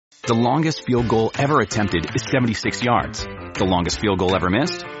The longest field goal ever attempted is 76 yards. The longest field goal ever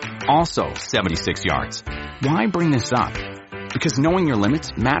missed? Also 76 yards. Why bring this up? Because knowing your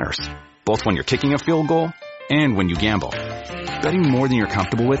limits matters, both when you're kicking a field goal and when you gamble. Betting more than you're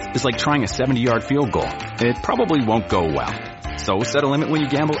comfortable with is like trying a 70-yard field goal. It probably won't go well. So set a limit when you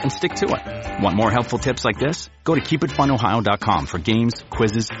gamble and stick to it. Want more helpful tips like this? Go to keepitfunohio.com for games,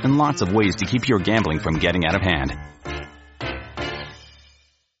 quizzes, and lots of ways to keep your gambling from getting out of hand.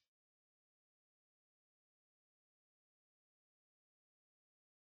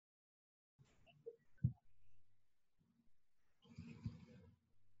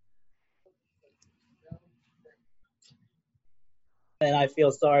 And I feel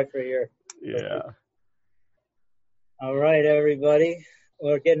sorry for you. Yeah. All right, everybody.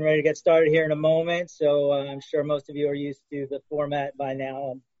 We're getting ready to get started here in a moment, so I'm sure most of you are used to the format by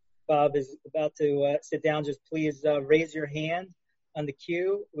now. Bob is about to sit down. Just please raise your hand on the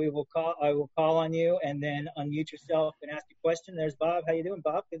queue. I will call on you, and then unmute yourself and ask a question. There's Bob. How you doing,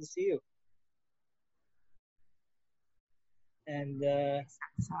 Bob? Good to see you. And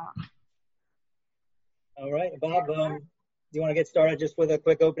all right, Bob. Do you want to get started just with a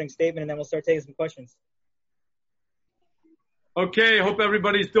quick opening statement, and then we'll start taking some questions? Okay, hope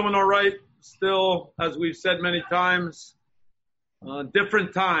everybody's doing all right. Still, as we've said many times,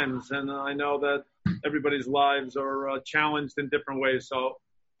 different times, and I know that everybody's lives are challenged in different ways, so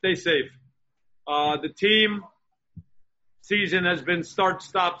stay safe. The team season has been start,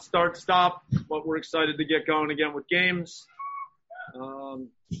 stop, but we're excited to get going again with games.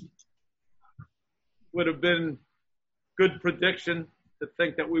 Would have been good prediction to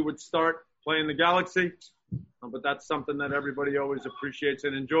think that we would start playing the Galaxy, but that's something that everybody always appreciates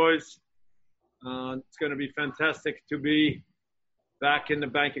and enjoys. It's going to be fantastic to be back in the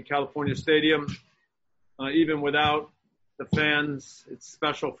Bank of California Stadium. Even without the fans, it's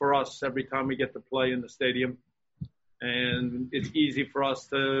special for us every time we get to play in the stadium. And it's easy for us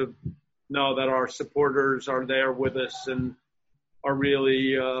to know that our supporters are there with us and are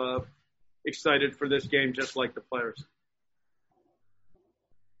really excited for this game, just like the players.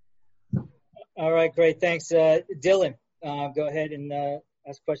 All right, great. Thanks. Dylan, go ahead and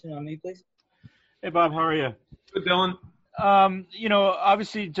ask a question on me, please. Hey, Bob, how are you? Good, Dylan.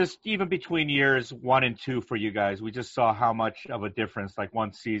 Obviously just even between years 1 and 2 for you guys, we just saw how much of a difference like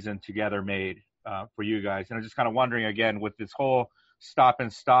one season together made for you guys. And I'm just kind of wondering again with this whole stop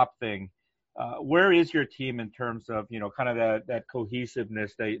and stop thing, where is your team in terms of, kind of that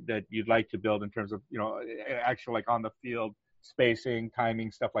cohesiveness that you'd like to build in terms of, actually like on the field, spacing,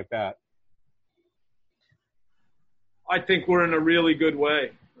 timing, stuff like that? I think we're in a really good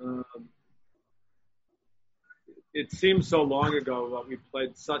way. It seems so long ago that we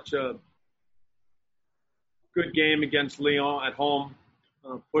played such a good game against Lyon at home,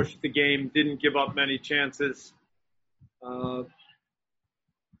 pushed the game, didn't give up many chances. I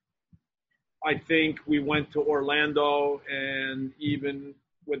think we went to Orlando, and even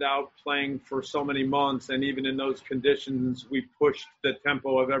without playing for so many months, and even in those conditions, we pushed the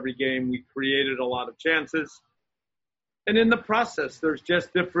tempo of every game. We created a lot of chances. And in the process, there's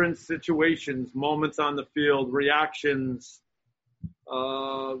just different situations, moments on the field, reactions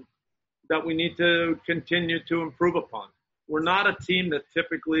that we need to continue to improve upon. We're not a team that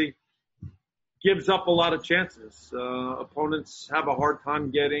typically gives up a lot of chances. Opponents have a hard time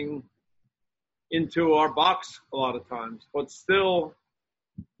getting into our box a lot of times. But still,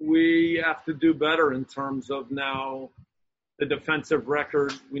 we have to do better in terms of now the defensive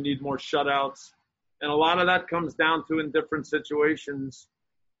record. We need more shutouts. And a lot of that comes down to, in different situations,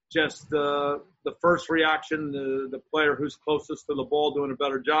 just the first reaction, the player who's closest to the ball doing a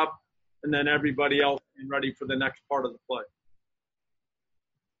better job, and then everybody else being ready for the next part of the play.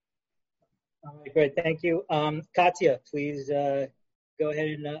 All right, great. Thank you. Katya, please go ahead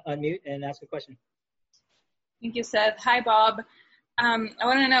and unmute and ask a question. Thank you, Seth. Hi, Bob. I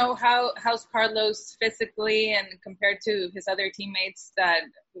want to know how's Carlos physically and compared to his other teammates that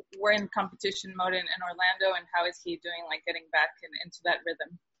were in competition mode in Orlando, and how is he doing, like getting back into that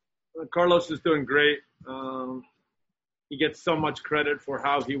rhythm? Carlos is doing great. He gets so much credit for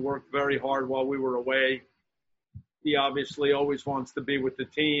how he worked very hard while we were away. He obviously always wants to be with the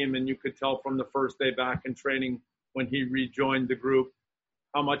team, and you could tell from the first day back in training when he rejoined the group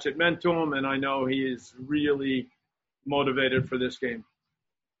how much it meant to him, and I know he is really motivated for this game.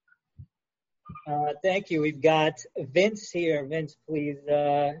 Thank you. We've got Vince here. Vince, please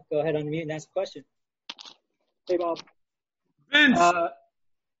go ahead, unmute and ask a question. Hey, Bob. Vince!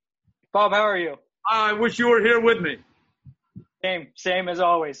 Bob, how are you? I wish you were here with me. Same as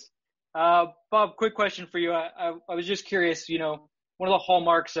always. Bob, quick question for you. I was just curious, one of the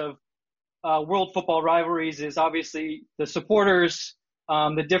hallmarks of world football rivalries is obviously the supporters,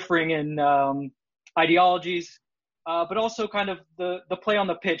 the differing in ideologies, but also kind of the play on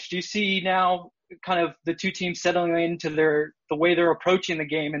the pitch. Do you see now kind of the two teams settling into the way they're approaching the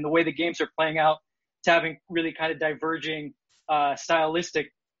game and the way the games are playing out to having really kind of diverging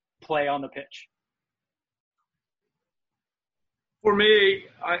stylistic play on the pitch? For me,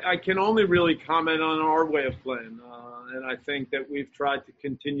 I can only really comment on our way of playing. And I think that we've tried to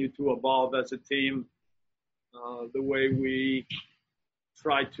continue to evolve as a team. The way we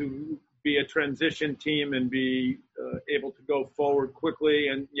try to be a transition team and be able to go forward quickly,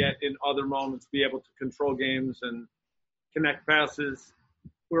 and yet in other moments be able to control games and connect passes.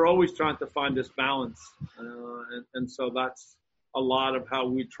 We're always trying to find this balance. And so that's a lot of how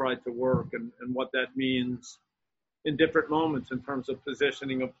we try to work and what that means in different moments in terms of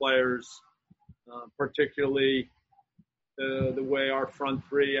positioning of players, particularly the way our front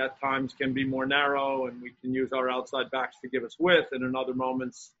three at times can be more narrow and we can use our outside backs to give us width, and in other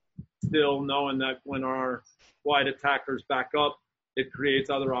moments still knowing that when our wide attackers back up, it creates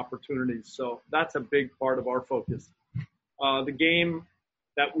other opportunities. So that's a big part of our focus. The game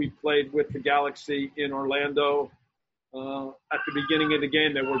that we played with the Galaxy in Orlando, at the beginning of the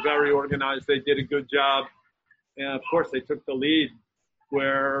game, they were very organized. They did a good job. And, of course, they took the lead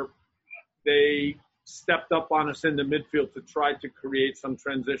where they stepped up on us in the midfield to try to create some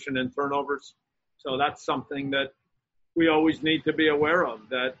transition and turnovers. So that's something that we always need to be aware of,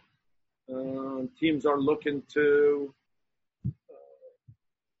 that teams are looking to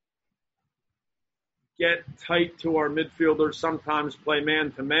get tight to our midfielders, sometimes play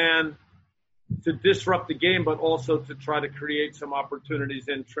man-to-man to disrupt the game, but also to try to create some opportunities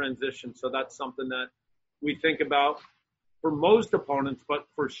in transition. So that's something that we think about for most opponents, but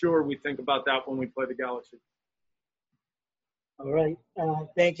for sure we think about that when we play the Galaxy. All right.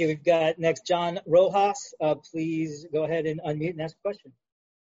 Thank you. We've got next John Rojas. Please go ahead and unmute and ask a question.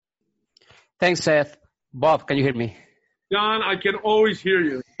 Thanks, Seth. Bob, can you hear me? John, I can always hear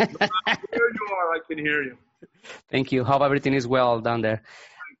you. No matter where you are, I can hear you. Thank you. Hope everything is well down there.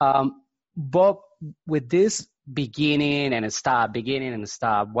 Bob, with this beginning and stop,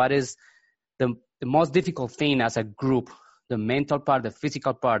 what is the most difficult thing as a group? The mental part, the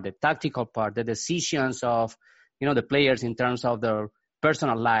physical part, the tactical part, the decisions of, the players in terms of their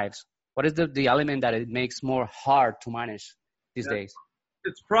personal lives. What is the element that it makes more hard to manage these days?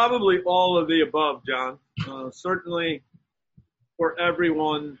 It's probably all of the above, John. Certainly for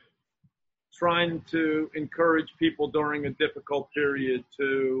everyone, trying to encourage people during a difficult period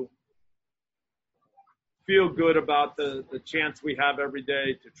to feel good about the chance we have every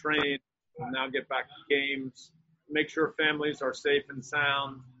day to train and now get back to games, make sure families are safe and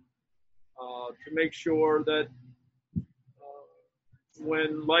sound, to make sure that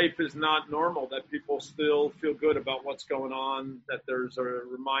when life is not normal, that people still feel good about what's going on, that there's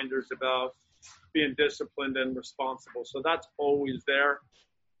reminders about being disciplined and responsible. So that's always there,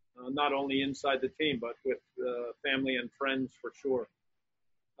 not only inside the team, but with family and friends for sure.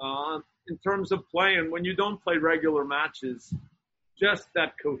 In terms of playing, when you don't play regular matches, just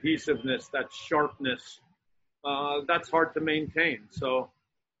that cohesiveness, that sharpness, that's hard to maintain. So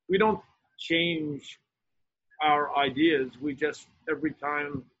we don't change our ideas. We just, every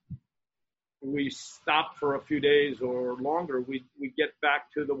time we stop for a few days or longer, we get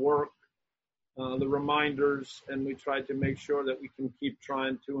back to the work, the reminders, and we try to make sure that we can keep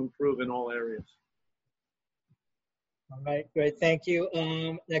trying to improve in all areas. All right, great. Thank you.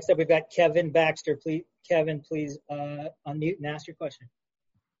 Next up, we've got Kevin Baxter. Kevin, please unmute and ask your question.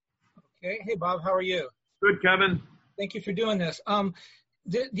 Okay. Hey, Bob. How are you? Good, Kevin. Thank you for doing this.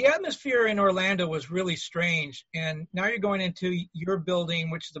 The atmosphere in Orlando was really strange, and now you're going into your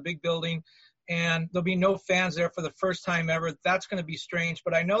building, which is a big building, and there'll be no fans there for the first time ever. That's going to be strange,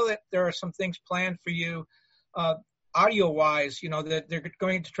 but I know that there are some things planned for you audio-wise, that they're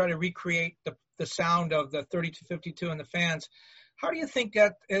going to try to recreate the sound of the 32-52 and the fans. How do you think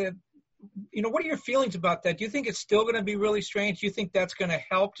that, what are your feelings about that? Do you think it's still going to be really strange? Do you think that's going to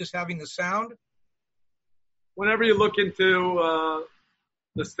help, just having the sound? Whenever you look into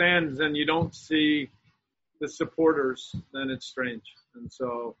the stands and you don't see the supporters, then it's strange. And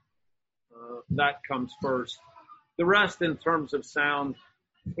so that comes first. The rest, in terms of sound,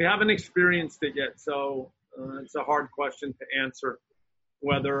 we haven't experienced it yet. So it's a hard question to answer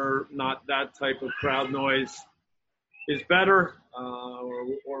whether or not that type of crowd noise is better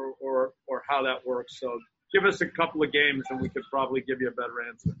or how that works. So give us a couple of games and we could probably give you a better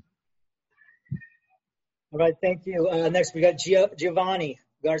answer. All right, thank you. Next, we got Giovanni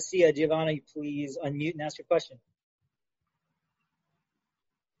Garcia. Giovanni, please unmute and ask your question.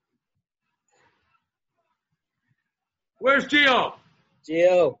 Where's Gio?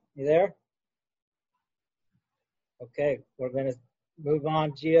 Gio, you there? Okay, we're going to move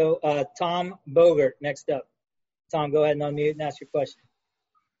on. Gio, Tom Bogert, next up. Tom, go ahead and unmute and ask your question.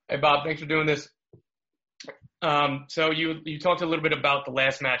 Hey, Bob, thanks for doing this. So you talked a little bit about the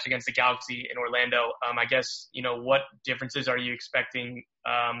last match against the Galaxy in Orlando. I guess, what differences are you expecting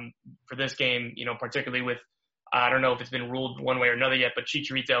for this game, particularly with, I don't know if it's been ruled one way or another yet, but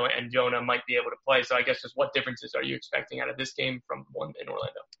Chicharito and Jonah might be able to play. So I guess just what differences are you expecting out of this game from one in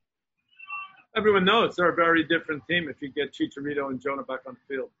Orlando? Everyone knows they're a very different team if you get Chicharito and Jonah back on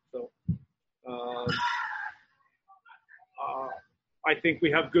the field. So I think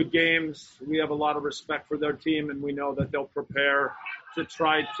we have good games. We have a lot of respect for their team, and we know that they'll prepare to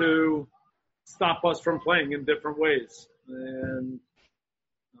try to stop us from playing in different ways. And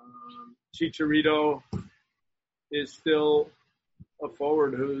Chicharito is still a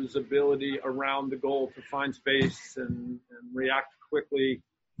forward whose ability around the goal to find space and react quickly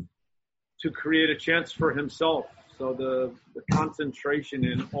to create a chance for himself. So the concentration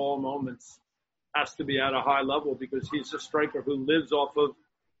in all moments has to be at a high level because he's a striker who lives off of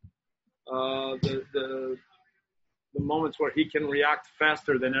the moments where he can react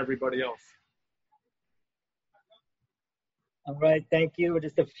faster than everybody else. All right, thank you.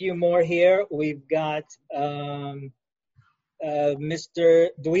 Just a few more here. We've got Mr.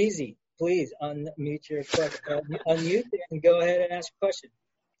 Dweezy. Please unmute your question. Unmute and go ahead and ask your question.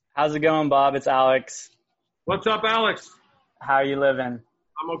 How's it going, Bob? It's Alex. What's up, Alex? How are you living?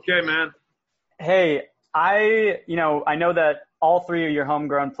 I'm okay, man. Hey, I know that all three of your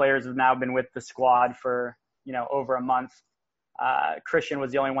homegrown players have now been with the squad for, over a month. Christian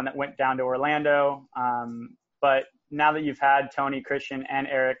was the only one that went down to Orlando. But now that you've had Tony, Christian, and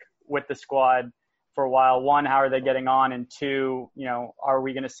Eric with the squad for a while, one, how are they getting on? And two, are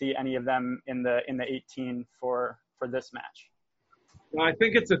we going to see any of them in the 18 for this match? I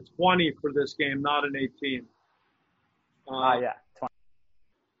think it's a 20 for this game, not an 18. Yeah, 20.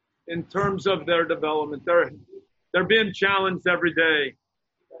 In terms of their development, they're being challenged every day.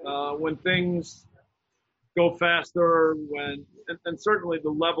 When things go faster, and certainly the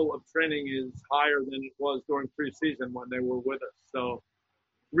level of training is higher than it was during preseason when they were with us. So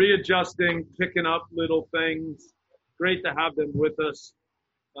readjusting, picking up little things. Great to have them with us.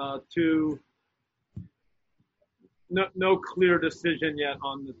 No clear decision yet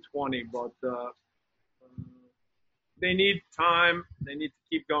on the 20, but they need time. They need to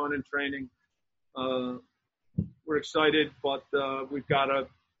keep going in training. We're excited, but we've got to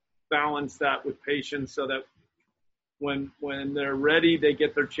balance that with patience so that when they're ready, they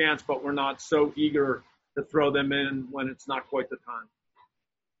get their chance, but we're not so eager to throw them in when it's not quite the time.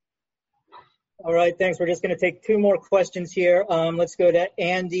 All right, thanks. We're just going to take two more questions here. Let's go to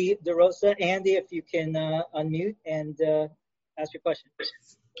Andy DeRosa. Andy, if you can unmute and ask your question.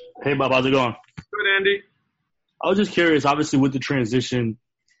 Hey, Bob, how's it going? Good, Andy. I was just curious, obviously, with the transition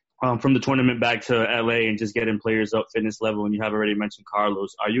from the tournament back to LA and just getting players up fitness level, and you have already mentioned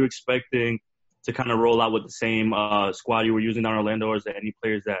Carlos, are you expecting to kind of roll out with the same squad you were using down in Orlando, or is there any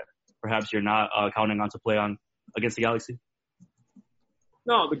players that perhaps you're not counting on to play on against the Galaxy?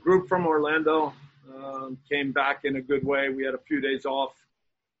 No, the group from Orlando came back in a good way. We had a few days off,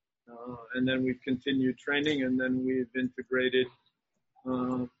 and then we've continued training, and then we've integrated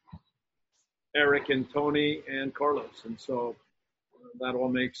Eric and Tony and Carlos. And so that all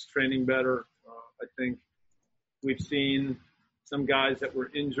makes training better. I think we've seen some guys that were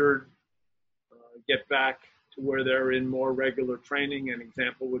injured get back to where they're in more regular training. An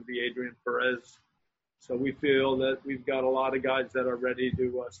example would be Adrian Perez. So we feel that we've got a lot of guys that are ready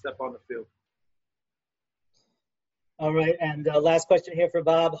to step on the field. All right, and last question here for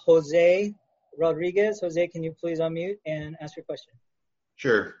Bob. Jose Rodriguez. Jose, can you please unmute and ask your question?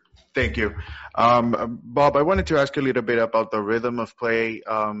 Sure. Thank you. Bob, I wanted to ask you a little bit about the rhythm of play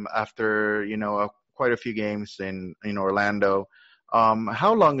after, quite a few games in Orlando.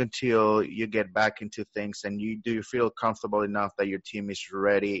 How long until you get back into things and do you feel comfortable enough that your team is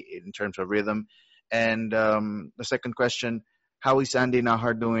ready in terms of rhythm? And the second question, how is Andy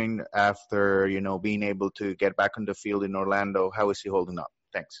Najar doing after, being able to get back on the field in Orlando? How is he holding up?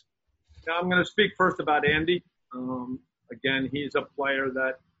 Thanks. Now I'm going to speak first about Andy. Again, he's a player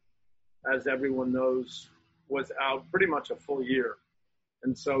that, as everyone knows, was out pretty much a full year.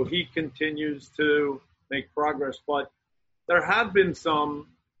 And so he continues to make progress. But there have been some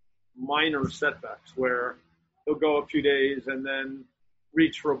minor setbacks where he'll go a few days and then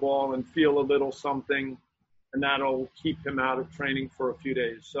reach for a ball and feel a little something, and that'll keep him out of training for a few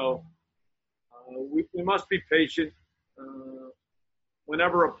days. So we must be patient.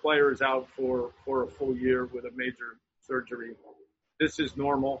 Whenever a player is out for a full year with a major surgery. This is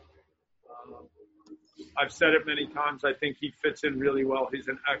normal. I've said it many times. I think he fits in really well. He's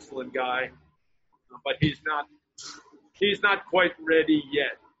an excellent guy, but he's not quite ready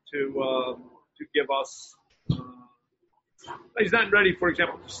yet to give us. He's not ready, for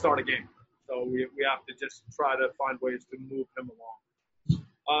example, to start a game. So we have to just try to find ways to move him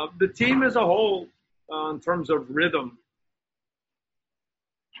along. The team as a whole, in terms of rhythm,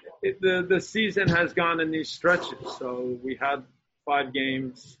 the season has gone in these stretches. So we had 5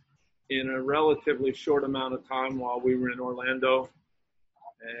 games in a relatively short amount of time while we were in Orlando.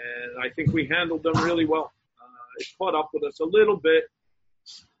 And I think we handled them really well. It caught up with us a little bit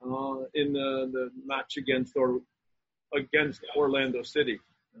in the match against Orlando City.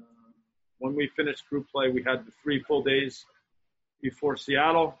 When we finished group play, we had the 3 full days before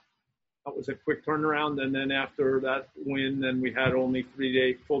Seattle. That was a quick turnaround. And then after that win, then we had only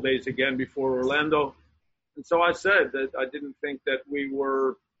 3 full days again before Orlando. And so I said that I didn't think that we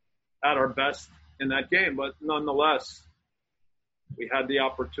were at our best in that game, but nonetheless, we had the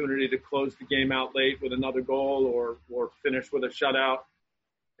opportunity to close the game out late with another goal or finish with a shutout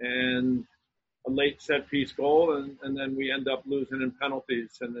and a late set piece goal. And then we end up losing in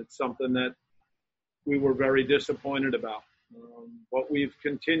penalties. And it's something that we were very disappointed about. But we've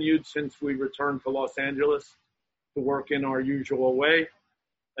continued since we returned to Los Angeles to work in our usual way.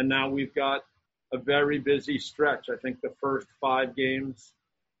 And now we've got a very busy stretch. I think the first 5 games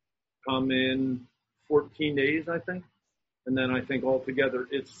come in 14 days, I think. And then I think altogether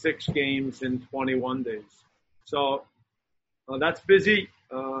it's 6 games in 21 days. So that's busy,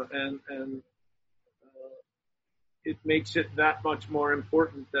 and it makes it that much more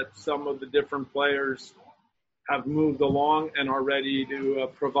important that some of the different players have moved along and are ready to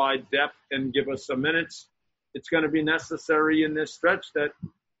provide depth and give us some minutes. It's going to be necessary in this stretch that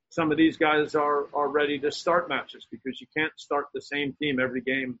some of these guys are ready to start matches, because you can't start the same team every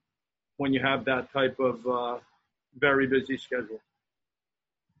game when you have that type of very busy schedule.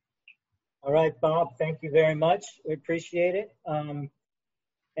 All right, Bob, thank you very much. We appreciate it.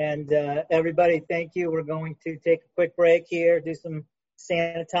 And everybody, thank you. We're going to take a quick break here, do some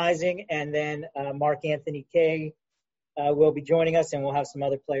sanitizing, and then Mark Anthony Kaye will be joining us, and we'll have some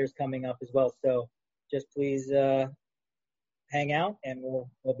other players coming up as well. So just please hang out, and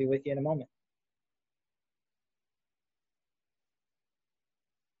we'll be with you in a moment.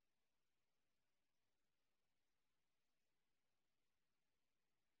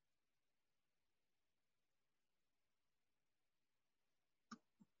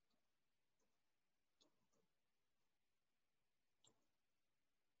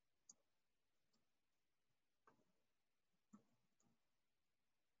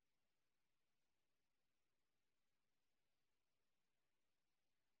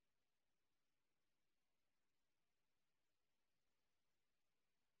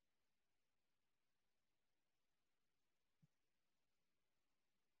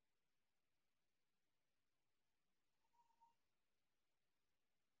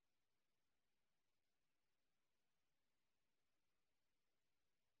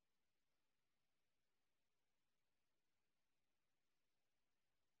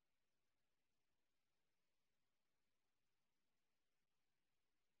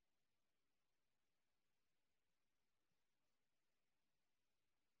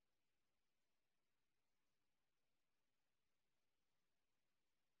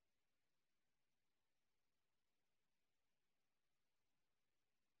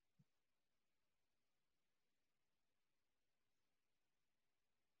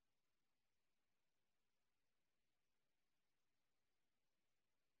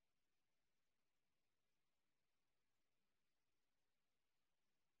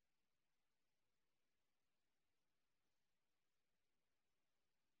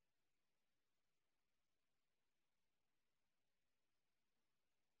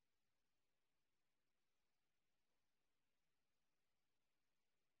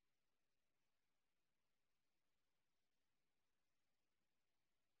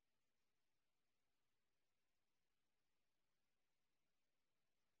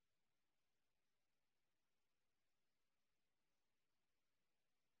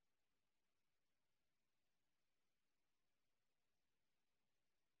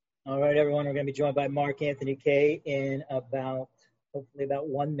 All right, everyone, we're going to be joined by Mark Anthony Kaye in hopefully about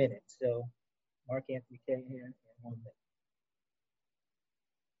 1 minute. So Mark Anthony Kaye here in 1 minute.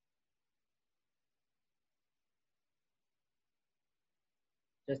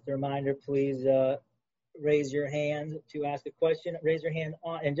 Just a reminder, please raise your hand to ask a question. Raise your hand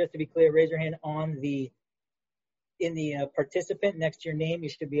on, and just to be clear, raise your hand on the in the participant next to your name, you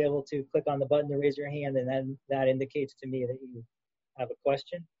should be able to click on the button to raise your hand, and then that indicates to me that you have a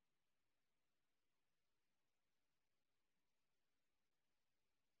question.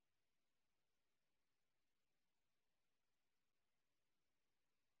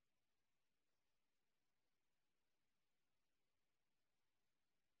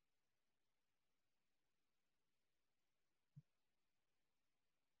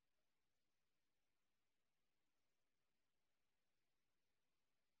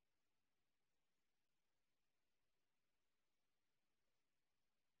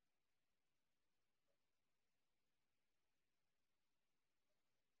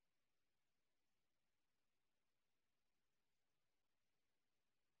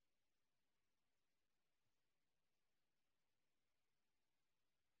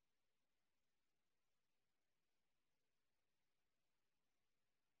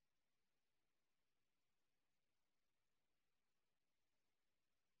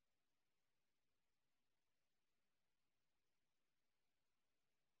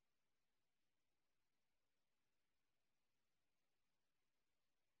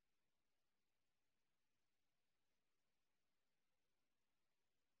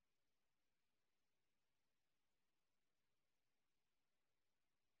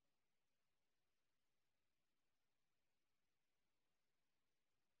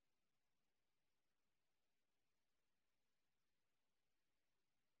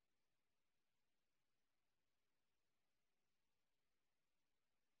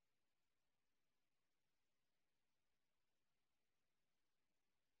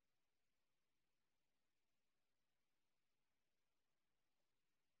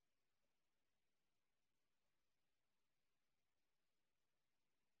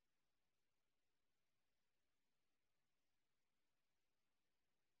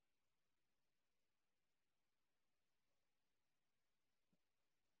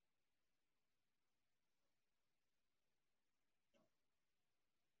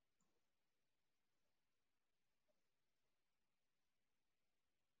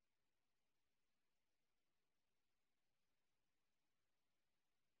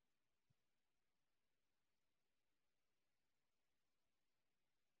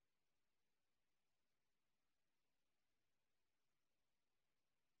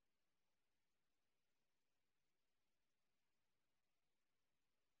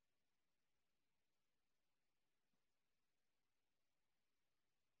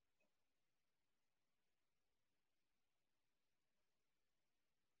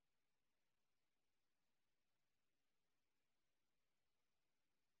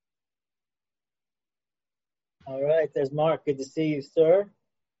 All right, there's Mark. Good to see you, sir.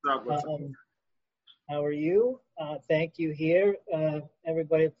 How are you? Thank you here.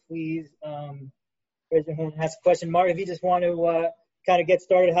 Everybody, please raise your hand and ask a question. Mark, if you just want to kind of get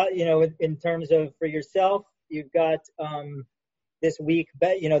started, how, in terms of for yourself, you've got this week,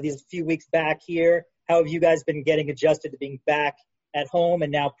 these few weeks back here. How have you guys been getting adjusted to being back at home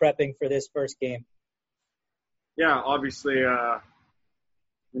and now prepping for this first game? Yeah, obviously,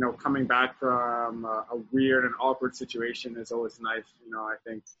 coming back from a weird and awkward situation is always nice. I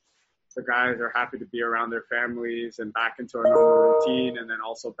think the guys are happy to be around their families and back into our normal routine, and then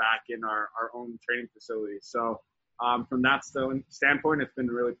also back in our own training facilities. So from that standpoint, it's been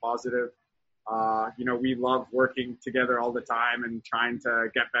really positive. We love working together all the time and trying to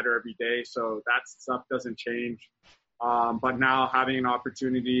get better every day. So that stuff doesn't change. But now having an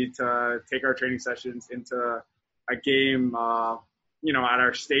opportunity to take our training sessions into a game, at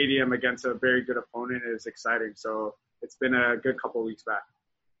our stadium against a very good opponent is exciting. So it's been a good couple of weeks back.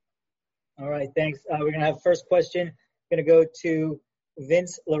 All right, thanks. We're going to have first question. Going to go to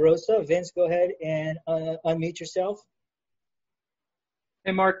Vince LaRosa. Vince, go ahead and unmute yourself.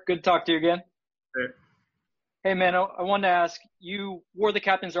 Hey, Mark. Good to talk to you again. Hey, man, I wanted to ask, you wore the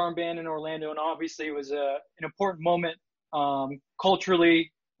captain's armband in Orlando, and obviously it was an important moment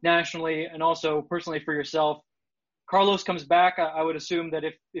culturally, nationally, and also personally for yourself. Carlos comes back. I would assume that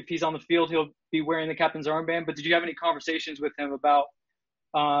if he's on the field, he'll be wearing the captain's armband. But did you have any conversations with him about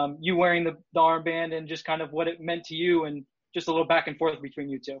you wearing the armband and just kind of what it meant to you and just a little back and forth between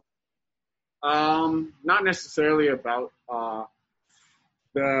you two? Not necessarily about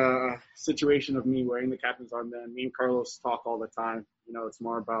the situation of me wearing the captain's armband. Me and Carlos talk all the time. It's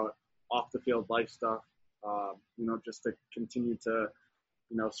more about off the field life stuff, just to continue to,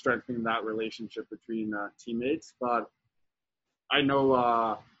 strengthen that relationship between teammates. But I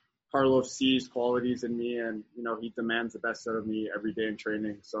know Carlos sees qualities in me, and, he demands the best out of me every day in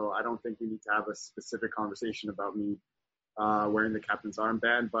training. So I don't think we need to have a specific conversation about me wearing the captain's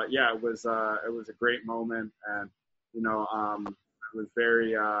armband. But yeah, it was a great moment, and I was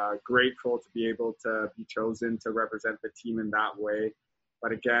very grateful to be able to be chosen to represent the team in that way.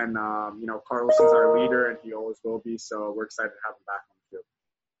 But again, Carlos is our leader, and he always will be. So we're excited to have him back on the field.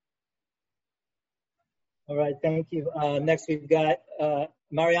 All right, thank you. Next, we've got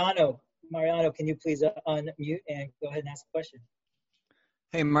Mariano. Mariano, can you please unmute and go ahead and ask a question?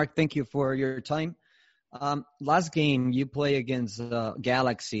 Hey, Mark, thank you for your time. Last game you play against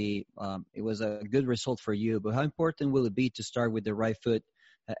Galaxy, it was a good result for you, but how important will it be to start with the right foot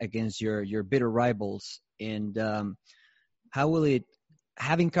against your bitter rivals? And how will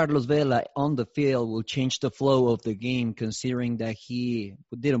having Carlos Vela on the field will change the flow of the game, considering that he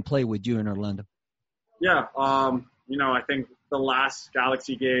didn't play with you in Orlando? Yeah, I think the last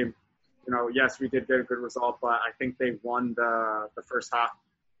Galaxy game, yes, we did get a good result, but I think they won the first half.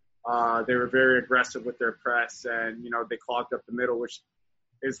 They were very aggressive with their press, and, they clogged up the middle, which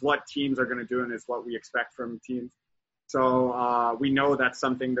is what teams are going to do and is what we expect from teams. So we know that's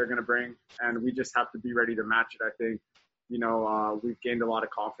something they're going to bring, and we just have to be ready to match it. I think, we've gained a lot of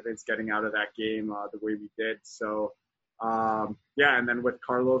confidence getting out of that game the way we did. So, and then with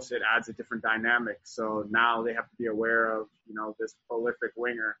Carlos, it adds a different dynamic. So now they have to be aware of, this prolific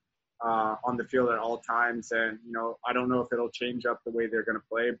winger on the field at all times. And, I don't know if it'll change up the way they're going to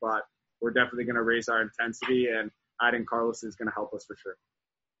play, but we're definitely going to raise our intensity, and adding Carlos is going to help us for sure.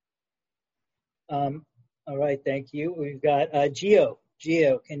 All right, thank you. We've got Gio.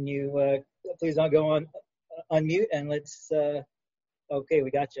 Gio, can you please not go on unmute, and let's okay, we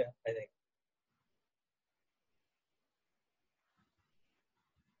got you, I think.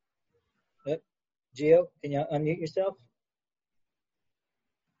 Gio, can you unmute yourself?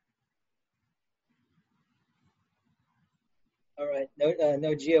 All right, no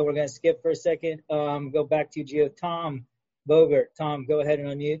Gio, we're going to skip for a second. Go back to Gio. Tom Bogert. Tom, go ahead and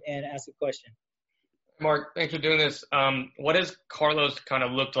unmute and ask a question. Mark, thanks for doing this. What has Carlos kind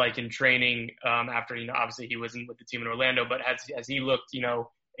of looked like in training after, obviously he wasn't with the team in Orlando, but has he looked,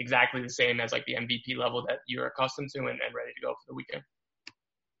 exactly the same as like the MVP level that you're accustomed to and ready to go for the weekend?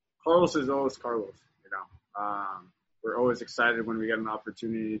 Carlos is always Carlos, We're always excited when we get an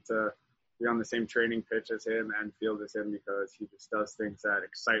opportunity to be on the same training pitch as him and field as him, because he just does things that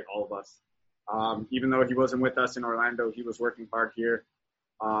excite all of us. Even though he wasn't with us in Orlando, he was working hard here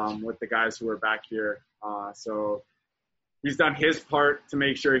with the guys who are back here. So he's done his part to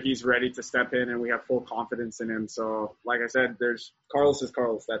make sure he's ready to step in, and we have full confidence in him. So like I said, Carlos is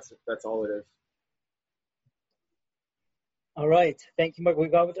Carlos. That's all it is. All right. Thank you, Mark.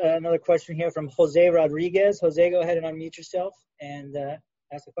 We've got another question here from Jose Rodriguez. Jose, go ahead and unmute yourself and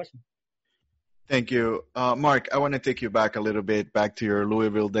ask the question. Thank you. Mark, I want to take you back a little bit, back to your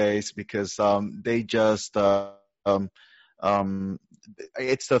Louisville days, because they just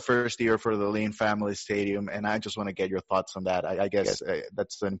it's the first year for the Lean Family Stadium, and I just want to get your thoughts on that. I guess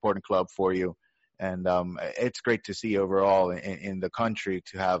that's an important club for you, and it's great to see overall in the country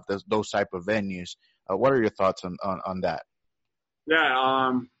to have those type of venues. What are your thoughts on that?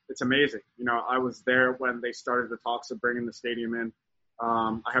 Yeah, it's amazing. I was there when they started the talks of bringing the stadium in.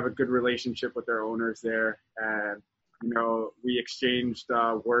 I have a good relationship with their owners there, and, we exchanged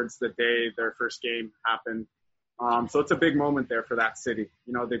words the day their first game happened. So it's a big moment there for that city.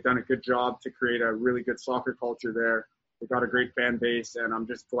 They've done a good job to create a really good soccer culture there. They've got a great fan base, and I'm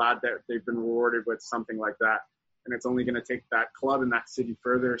just glad that they've been rewarded with something like that. And it's only going to take that club and that city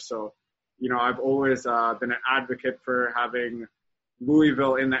further. So, I've always been an advocate for having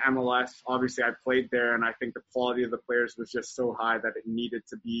Louisville in the MLS. Obviously, I played there, and I think the quality of the players was just so high that it needed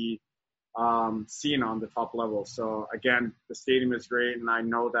to be seen on the top level. So, again, the stadium is great, and I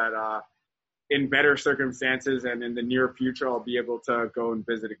know that in better circumstances and in the near future, I'll be able to go and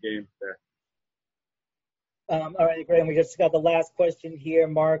visit a game there. All right, great. And we just got the last question here,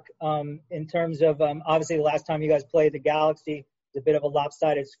 Mark. In terms of, obviously, the last time you guys played the Galaxy, it's a bit of a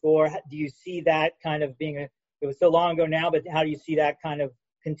lopsided score. Do you see that kind of being it was so long ago now, but how do you see that kind of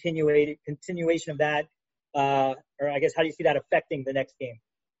continuation of that, or I guess how do you see that affecting the next game?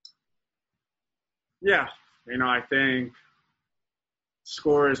 Yeah, I think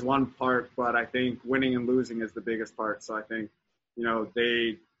score is one part, but I think winning and losing is the biggest part. So I think,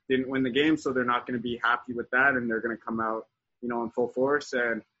 they didn't win the game, so they're not going to be happy with that, and they're going to come out, in full force.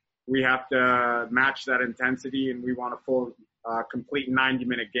 And we have to match that intensity, and we want a full, complete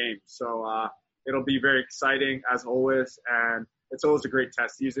 90-minute game. So it'll be very exciting, as always, and it's always a great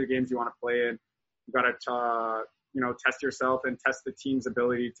test. These are the games you want to play in. You've got to, test yourself and test the team's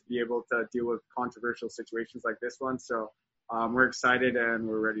ability to be able to deal with controversial situations like this one. So we're excited and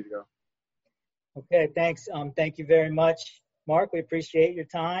we're ready to go. Okay, thanks. Thank you very much. Mark, we appreciate your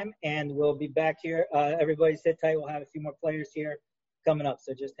time, and we'll be back here. Everybody sit tight. We'll have a few more players here coming up,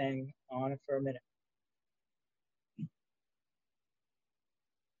 so just hang on for a minute.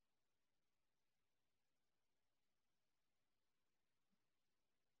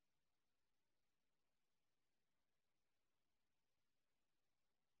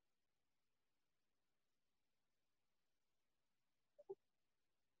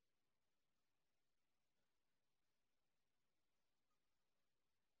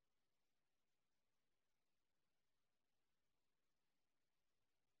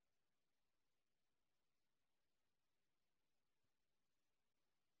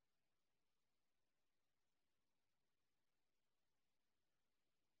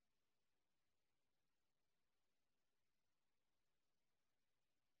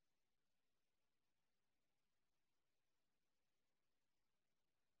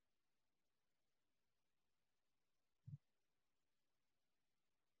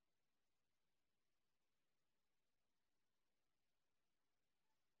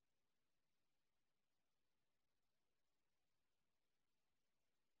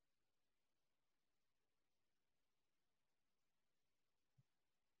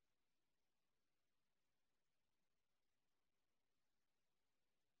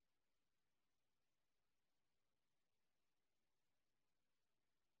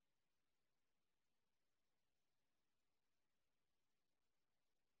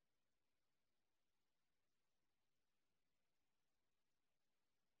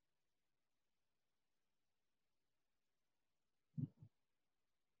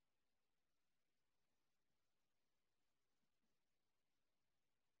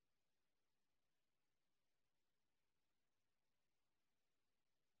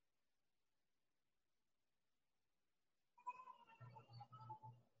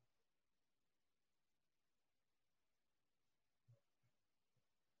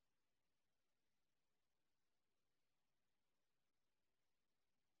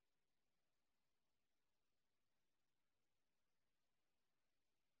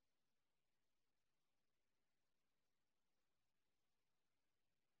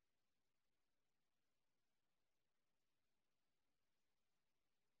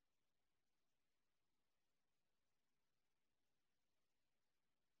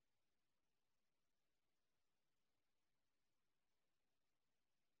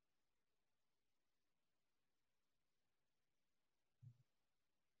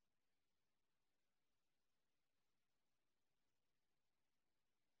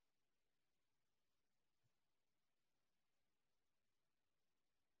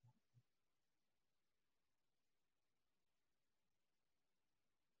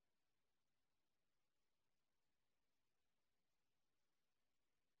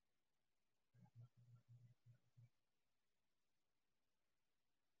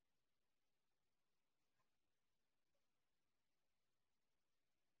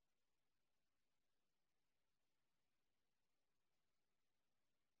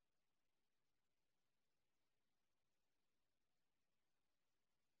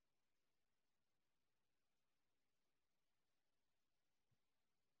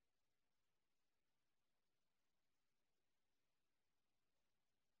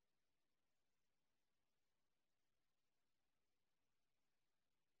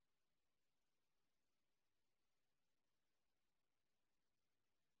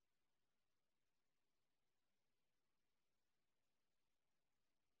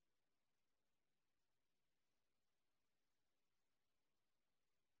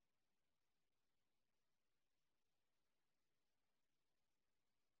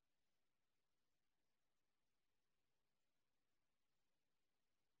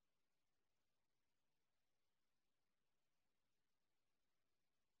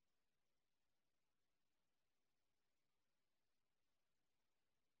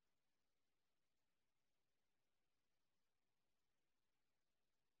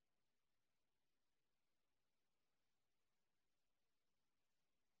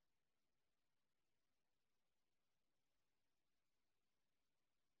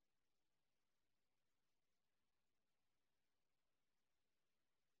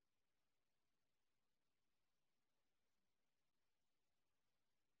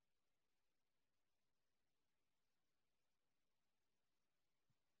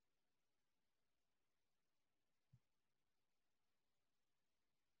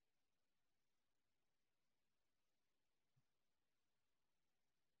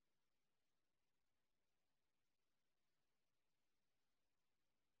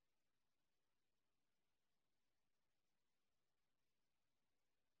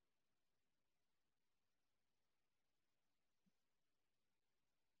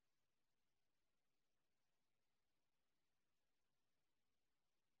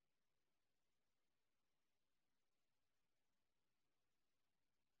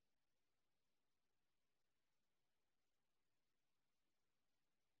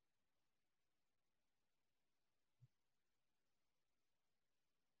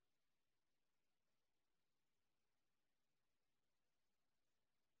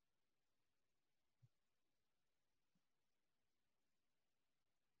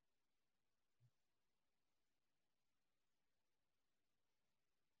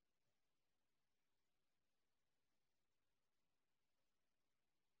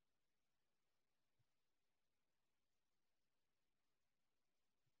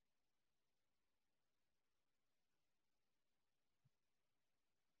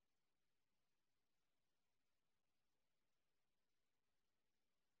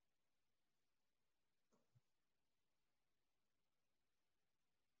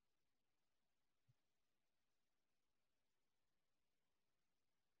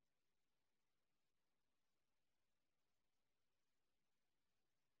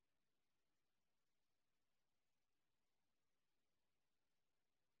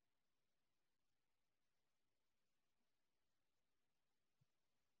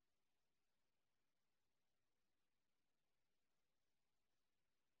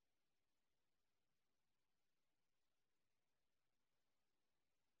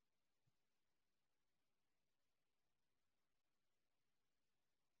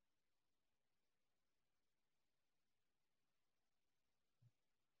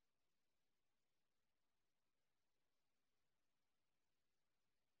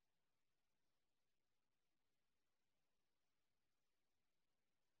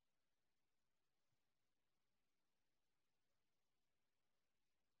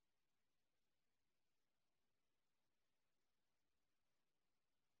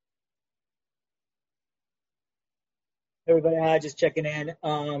 Everybody, just checking in.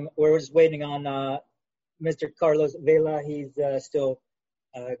 We're just waiting on Mr. Carlos Vela. He's still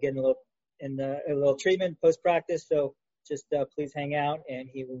getting a little treatment post practice. So just please hang out, and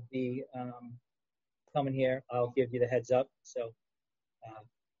he will be coming here. I'll give you the heads up. So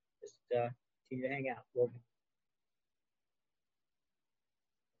just continue to hang out.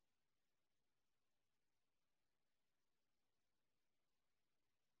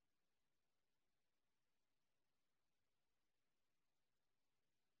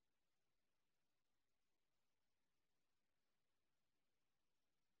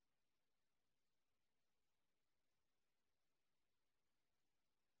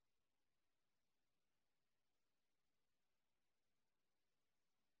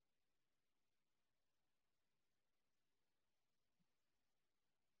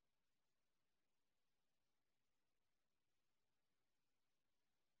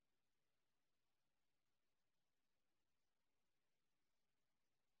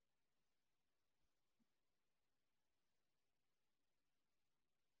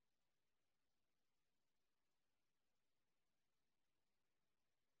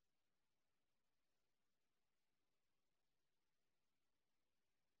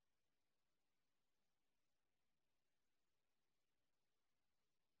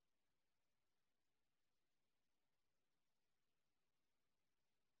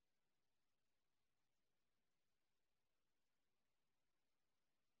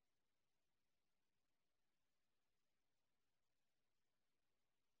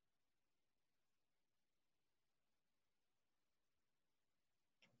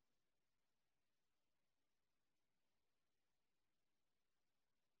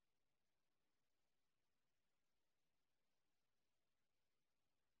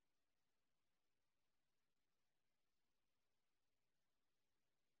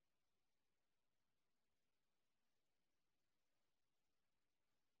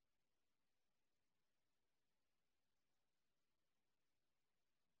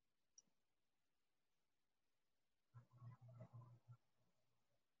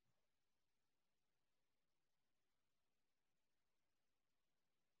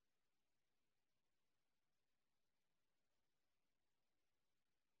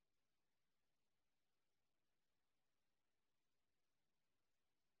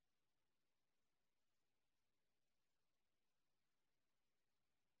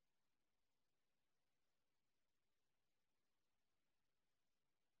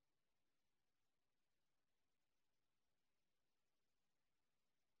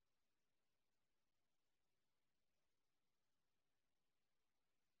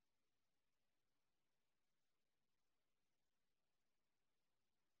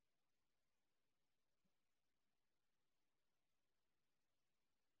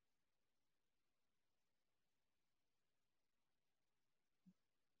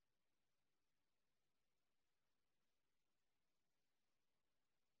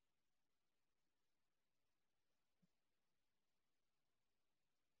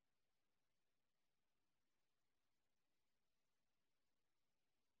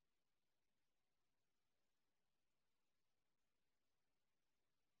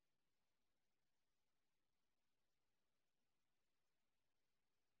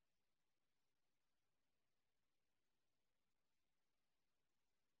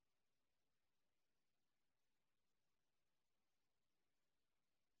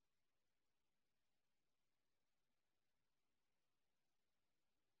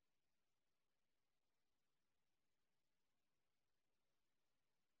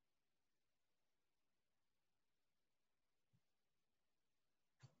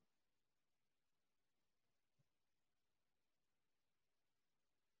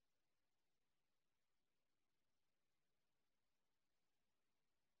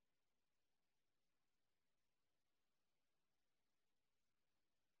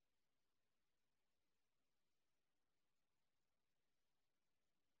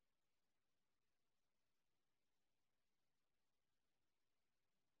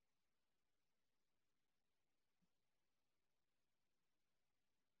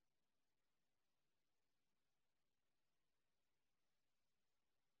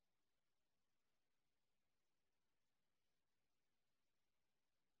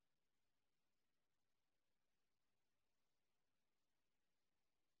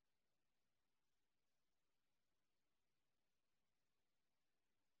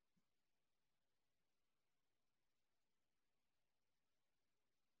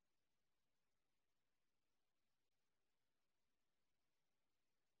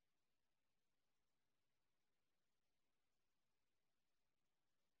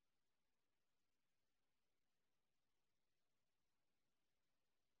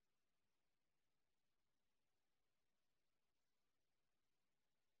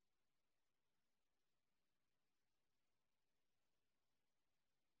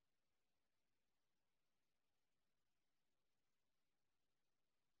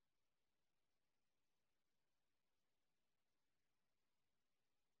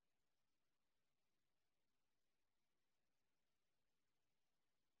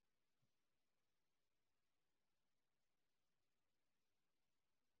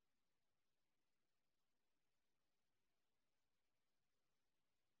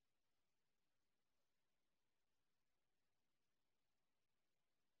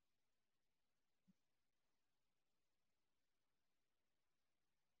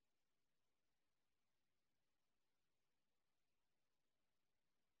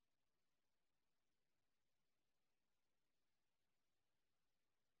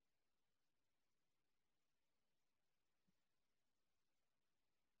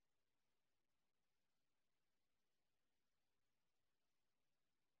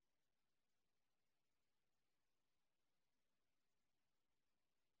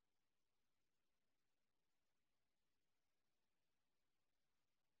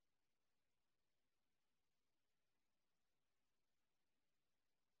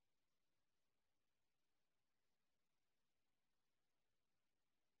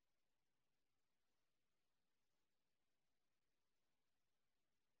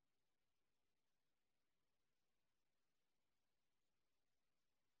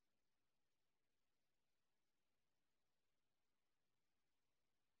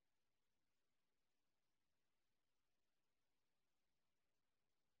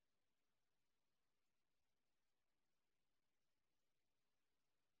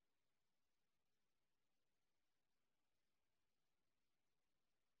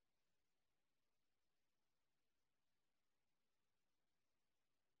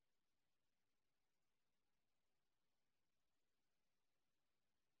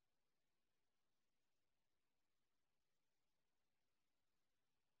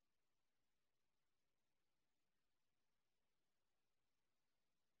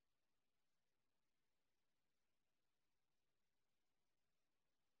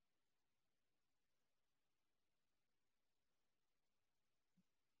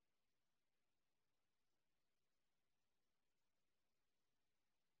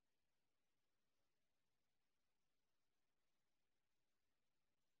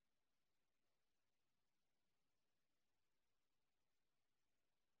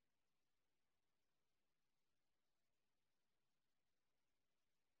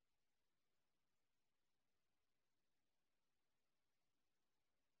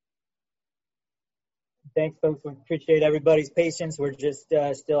 Thanks, folks. We appreciate everybody's patience. We're just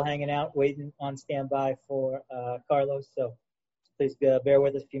still hanging out, waiting on standby for Carlos. So please bear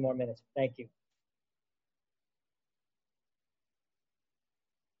with us a few more minutes. Thank you.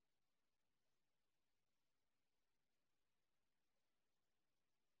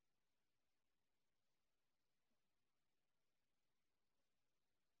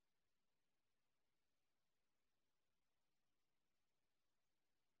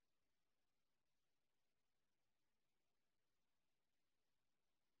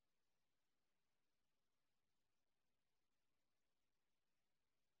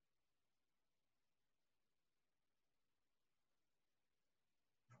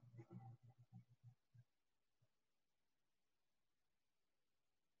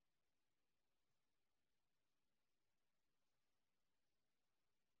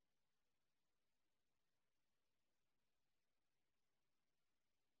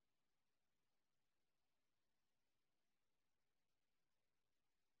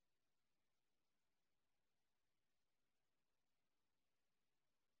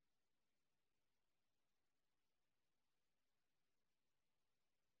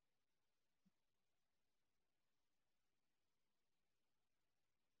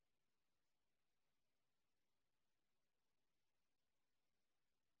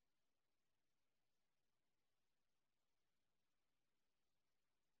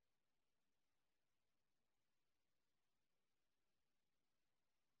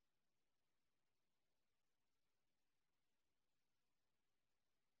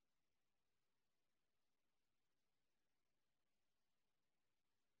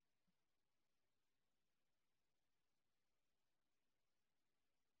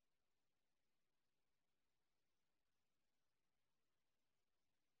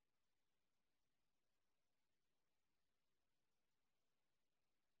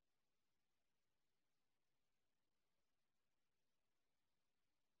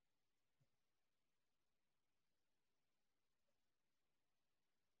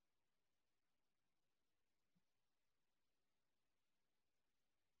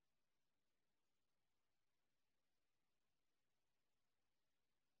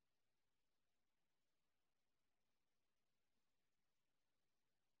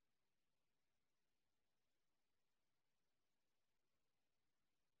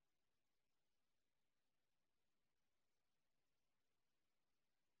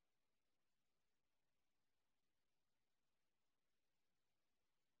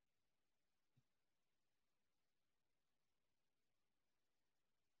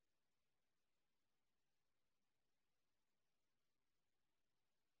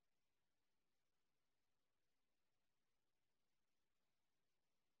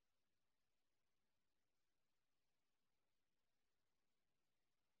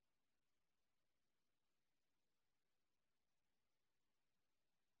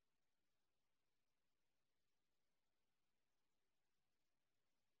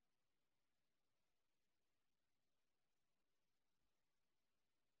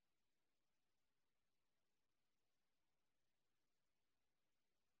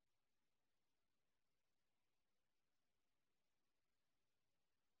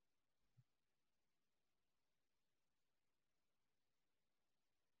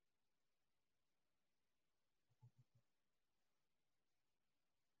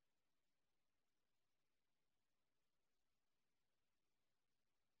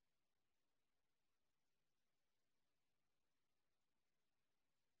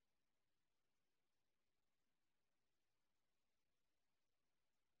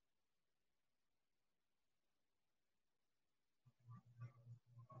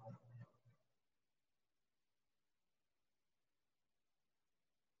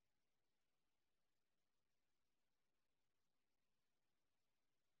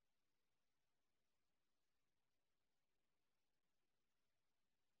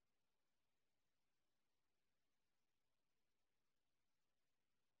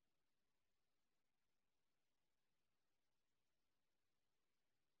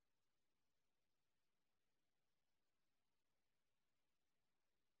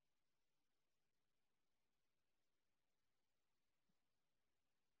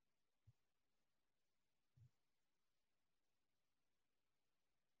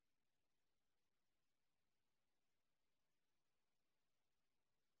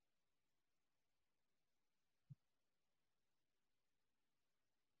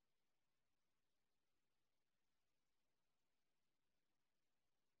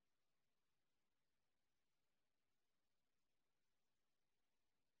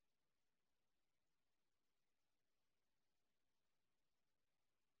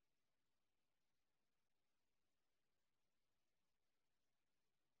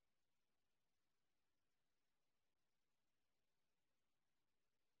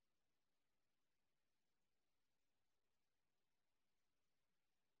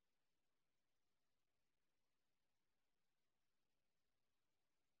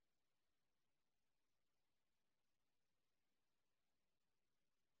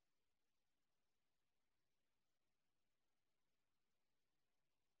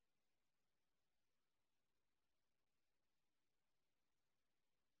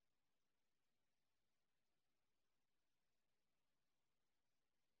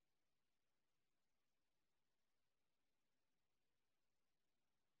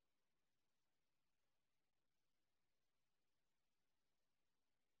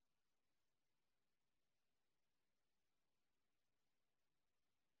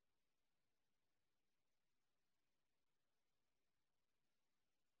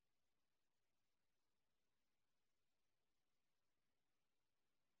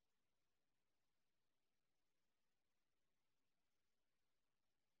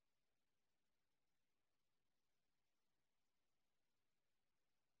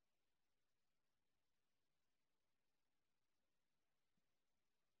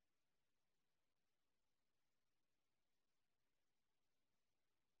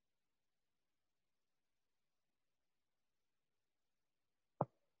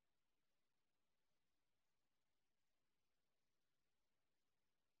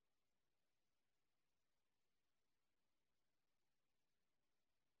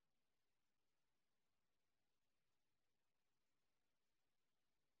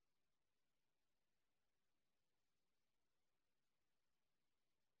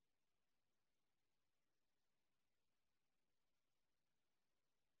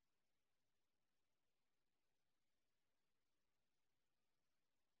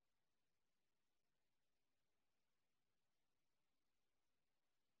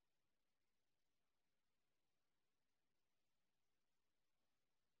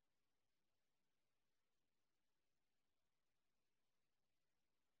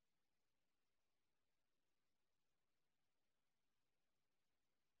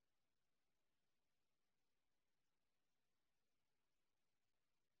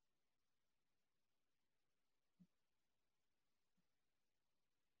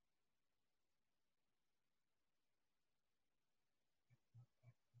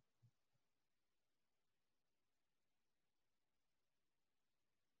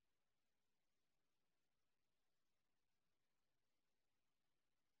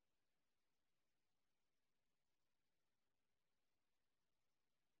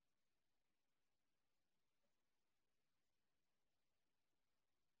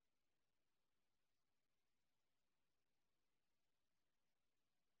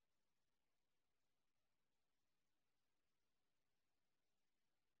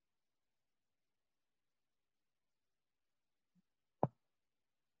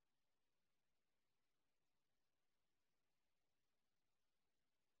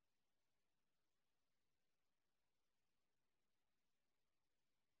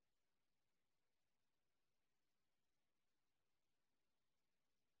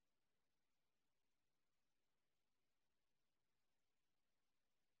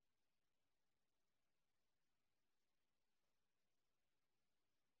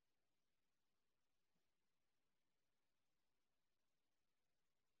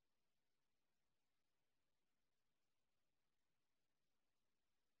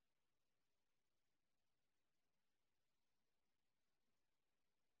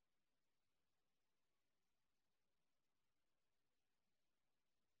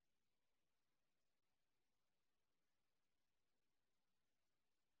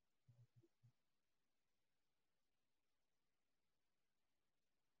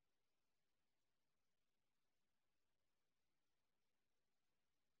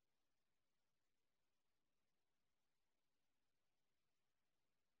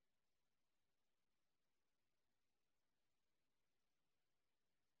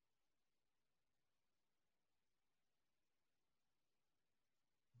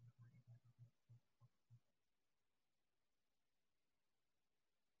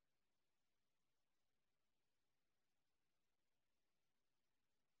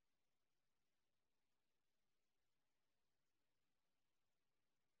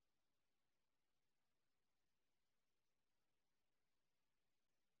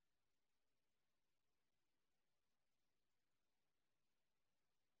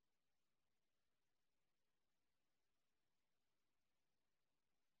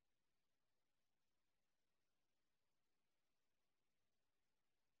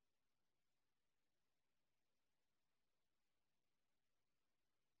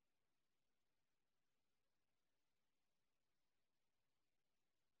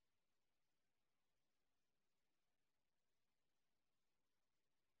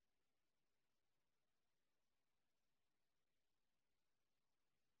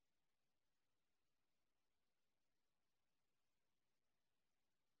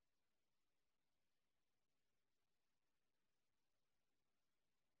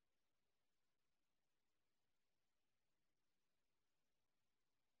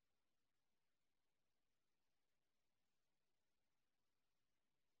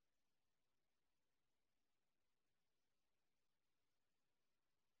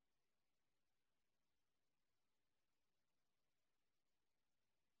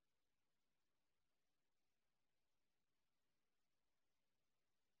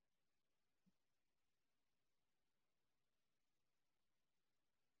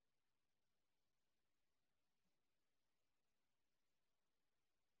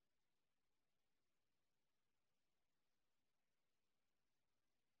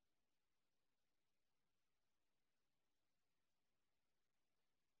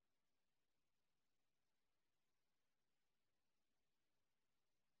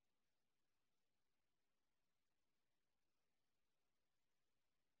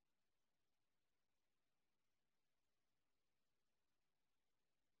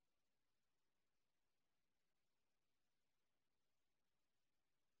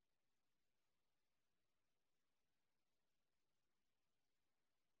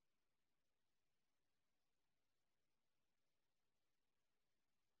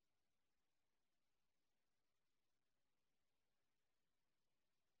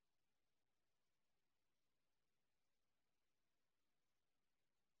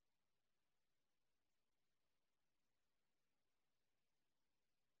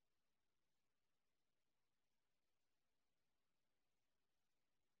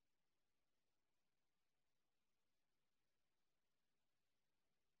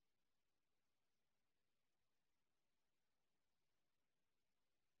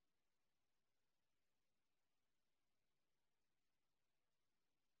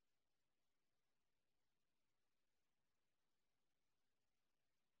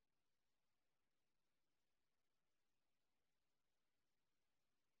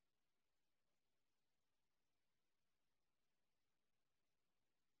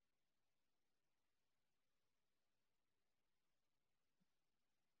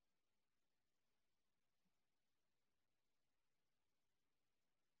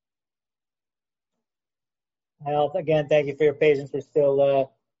 Well, again, thank you for your patience. We're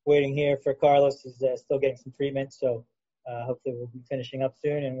still waiting here for Carlos. He's still getting some treatment, so hopefully we'll be finishing up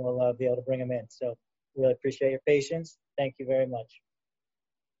soon and we'll be able to bring him in. So really appreciate your patience. Thank you very much.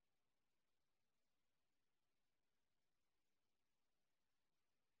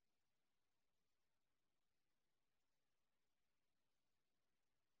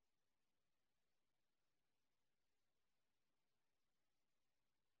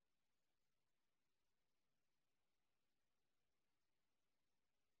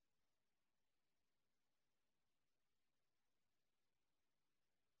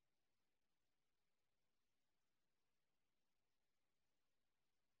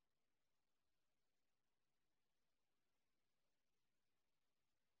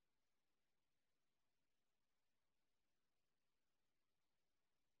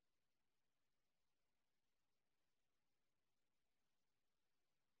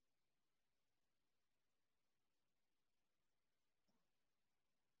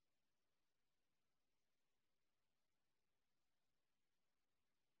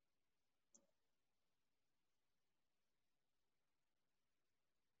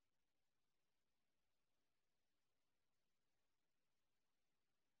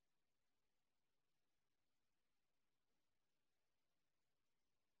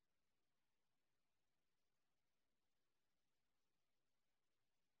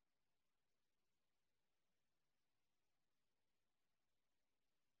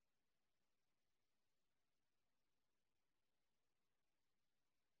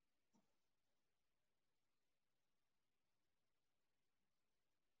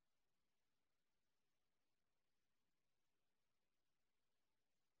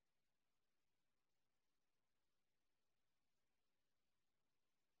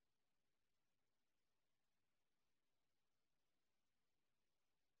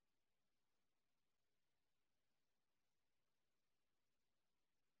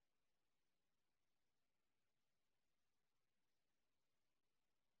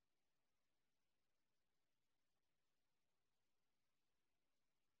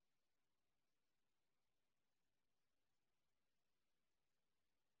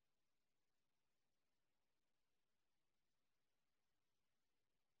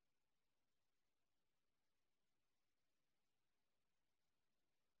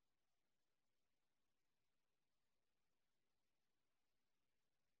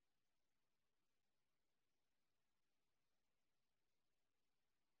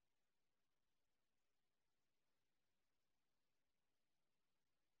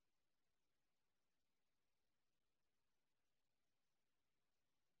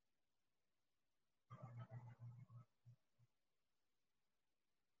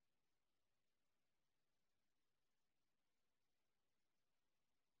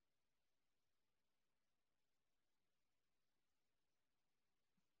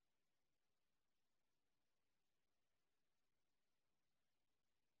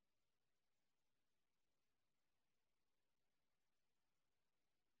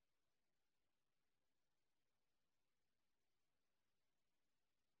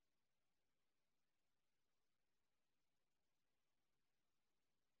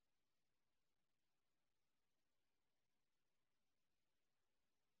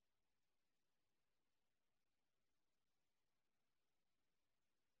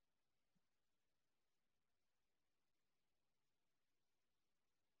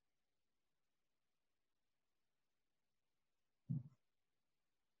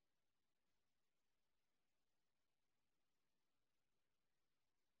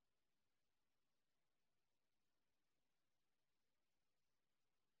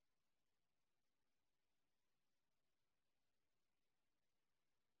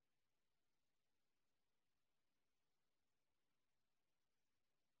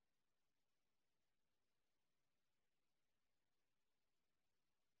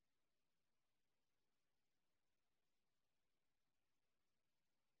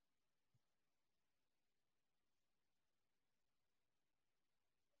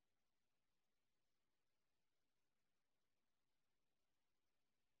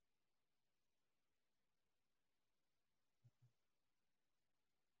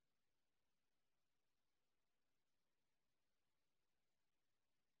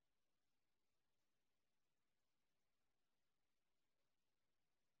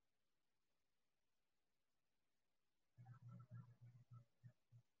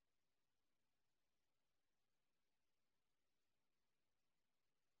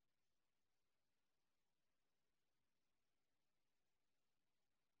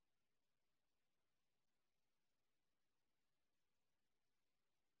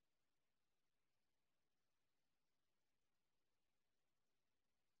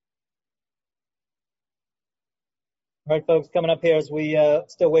 All right, folks, coming up here as we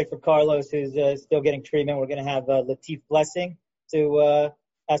still wait for Carlos, who's still getting treatment. We're going to have Latif Blessing to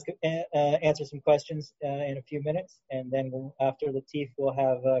answer some questions in a few minutes. And then after Latif, we'll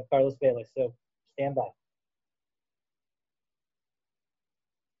have Carlos Vela. So stand by.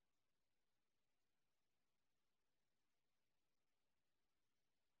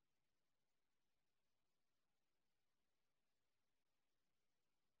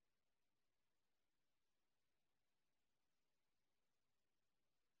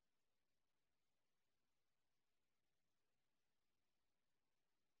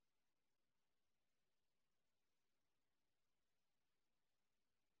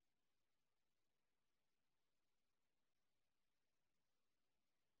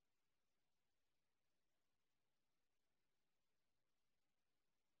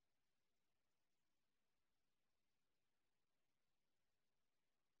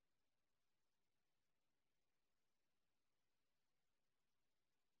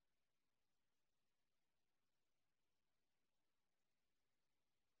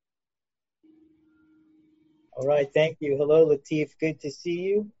 All right, thank you. Hello, Latif. Good to see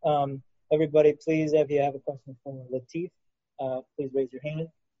you. Everybody, please, if you have a question for Latif, please raise your hand.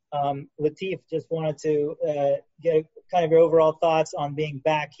 Latif, just wanted to get kind of your overall thoughts on being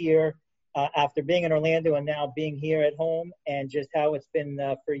back here after being in Orlando and now being here at home, and just how it's been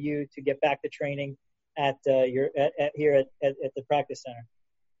for you to get back to training at here at the practice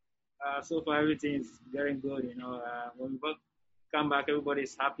center. So far, everything is very good. When we both come back,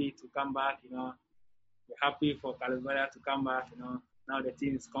 everybody's happy to come back. We're happy for Calabria to come back. Now the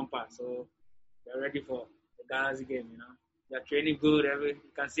team is compact, so they're ready for the Galaxy game. They're training good. You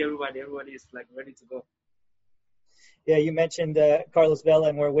can see everybody is like ready to go. Yeah, you mentioned Carlos Vela,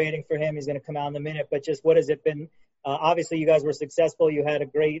 and we're waiting for him. He's going to come out in a minute. But just what has it been? Obviously, you guys were successful. You had a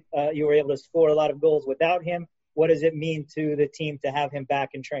great. You were able to score a lot of goals without him. What does it mean to the team to have him back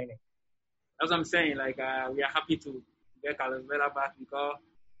in training? That's what I'm saying. Like we are happy to get Carlos Vela back, because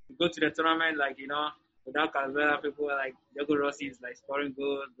we go to the tournament, without Carlos Vela, people are like Diego Rossi is like scoring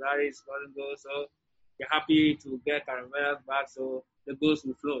goals, Barry is scoring goals. So we're happy to get Carlos Vela back, so the goals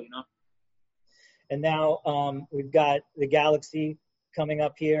will flow. And now we've got the Galaxy coming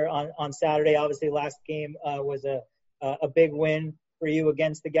up here on Saturday. Obviously, last game was a big win for you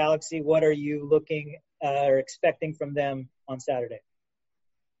against the Galaxy. What are you looking or expecting from them on Saturday?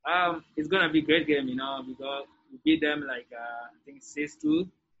 It's gonna be a great game, because we beat them I think 6-2.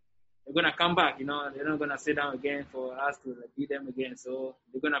 They're gonna come back, they're not gonna sit down again for us to beat them again. So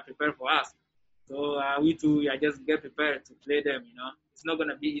they're gonna prepare for us. So we too are just get prepared to play them. It's not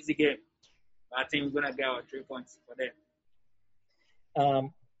gonna be an easy game, but I think we're gonna get our 3 points for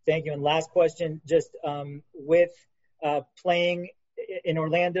them. Thank you. And last question, just with playing in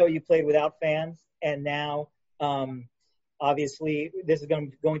Orlando, you played without fans, and now obviously this is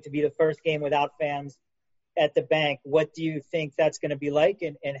going to be the first game without fans at the bank. What do you think that's going to be like,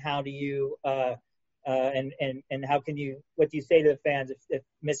 and how do you and how can you, what do you say to the fans if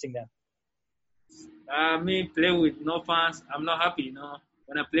missing them? Me play with no fans, I'm not happy.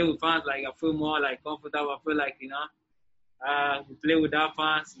 When I play with fans, I feel more comfortable. I feel we play without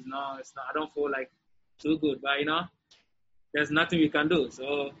fans. It's not. I don't feel too good, but there's nothing we can do.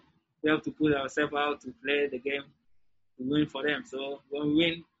 So we have to put ourselves out to play the game to win for them. So when we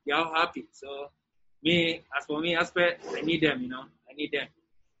win, they're all happy. So as for me, I need them. I need them.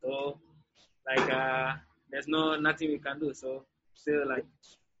 So there's nothing we can do. So still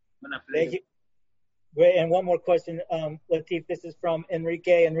when I play. Thank you. Great. And one more question, Latif. This is from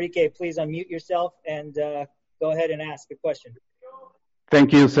Enrique. Enrique, please unmute yourself and go ahead and ask a question.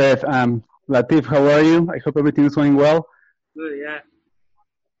 Thank you, Seth. Latif, how are you? I hope everything is going well. Good, yeah.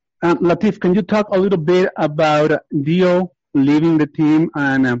 Latif, can you talk a little bit about Dio leaving the team,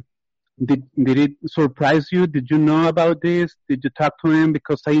 and did it surprise you? Did you know about this? Did you talk to him?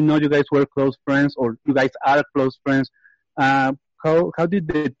 Because I know you guys were close friends, or you guys are close friends. How did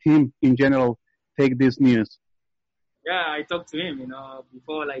the team in general take this news? Yeah, I talked to him,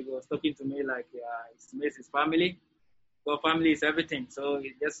 before he was talking to me he misses his family. So family is everything. So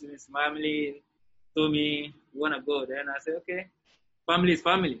he just his family told me, you want to go? Then I said, okay, family is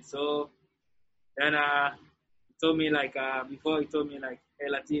family. So then he told me before he told me hey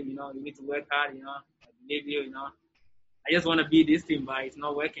Latif, you need to work hard, I believe you, I just want to be this team, but it's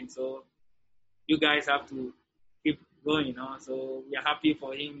not working. So you guys have to keep going, So we are happy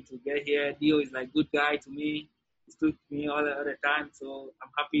for him to get here. Dio is good guy to me. He stood to me all the time. So I'm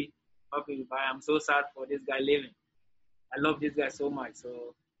happy, but I'm so sad for this guy leaving. I love this guy so much.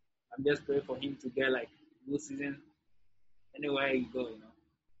 So I'm just praying for him to get good season anywhere he go,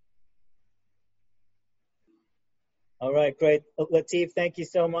 All right, great. Latif, thank you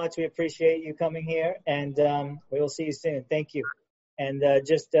so much. We appreciate you coming here, and we will see you soon. Thank you. And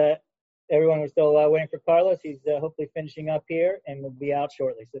everyone, we're still waiting for Carlos. He's hopefully finishing up here and will be out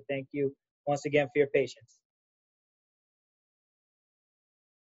shortly. So thank you once again for your patience.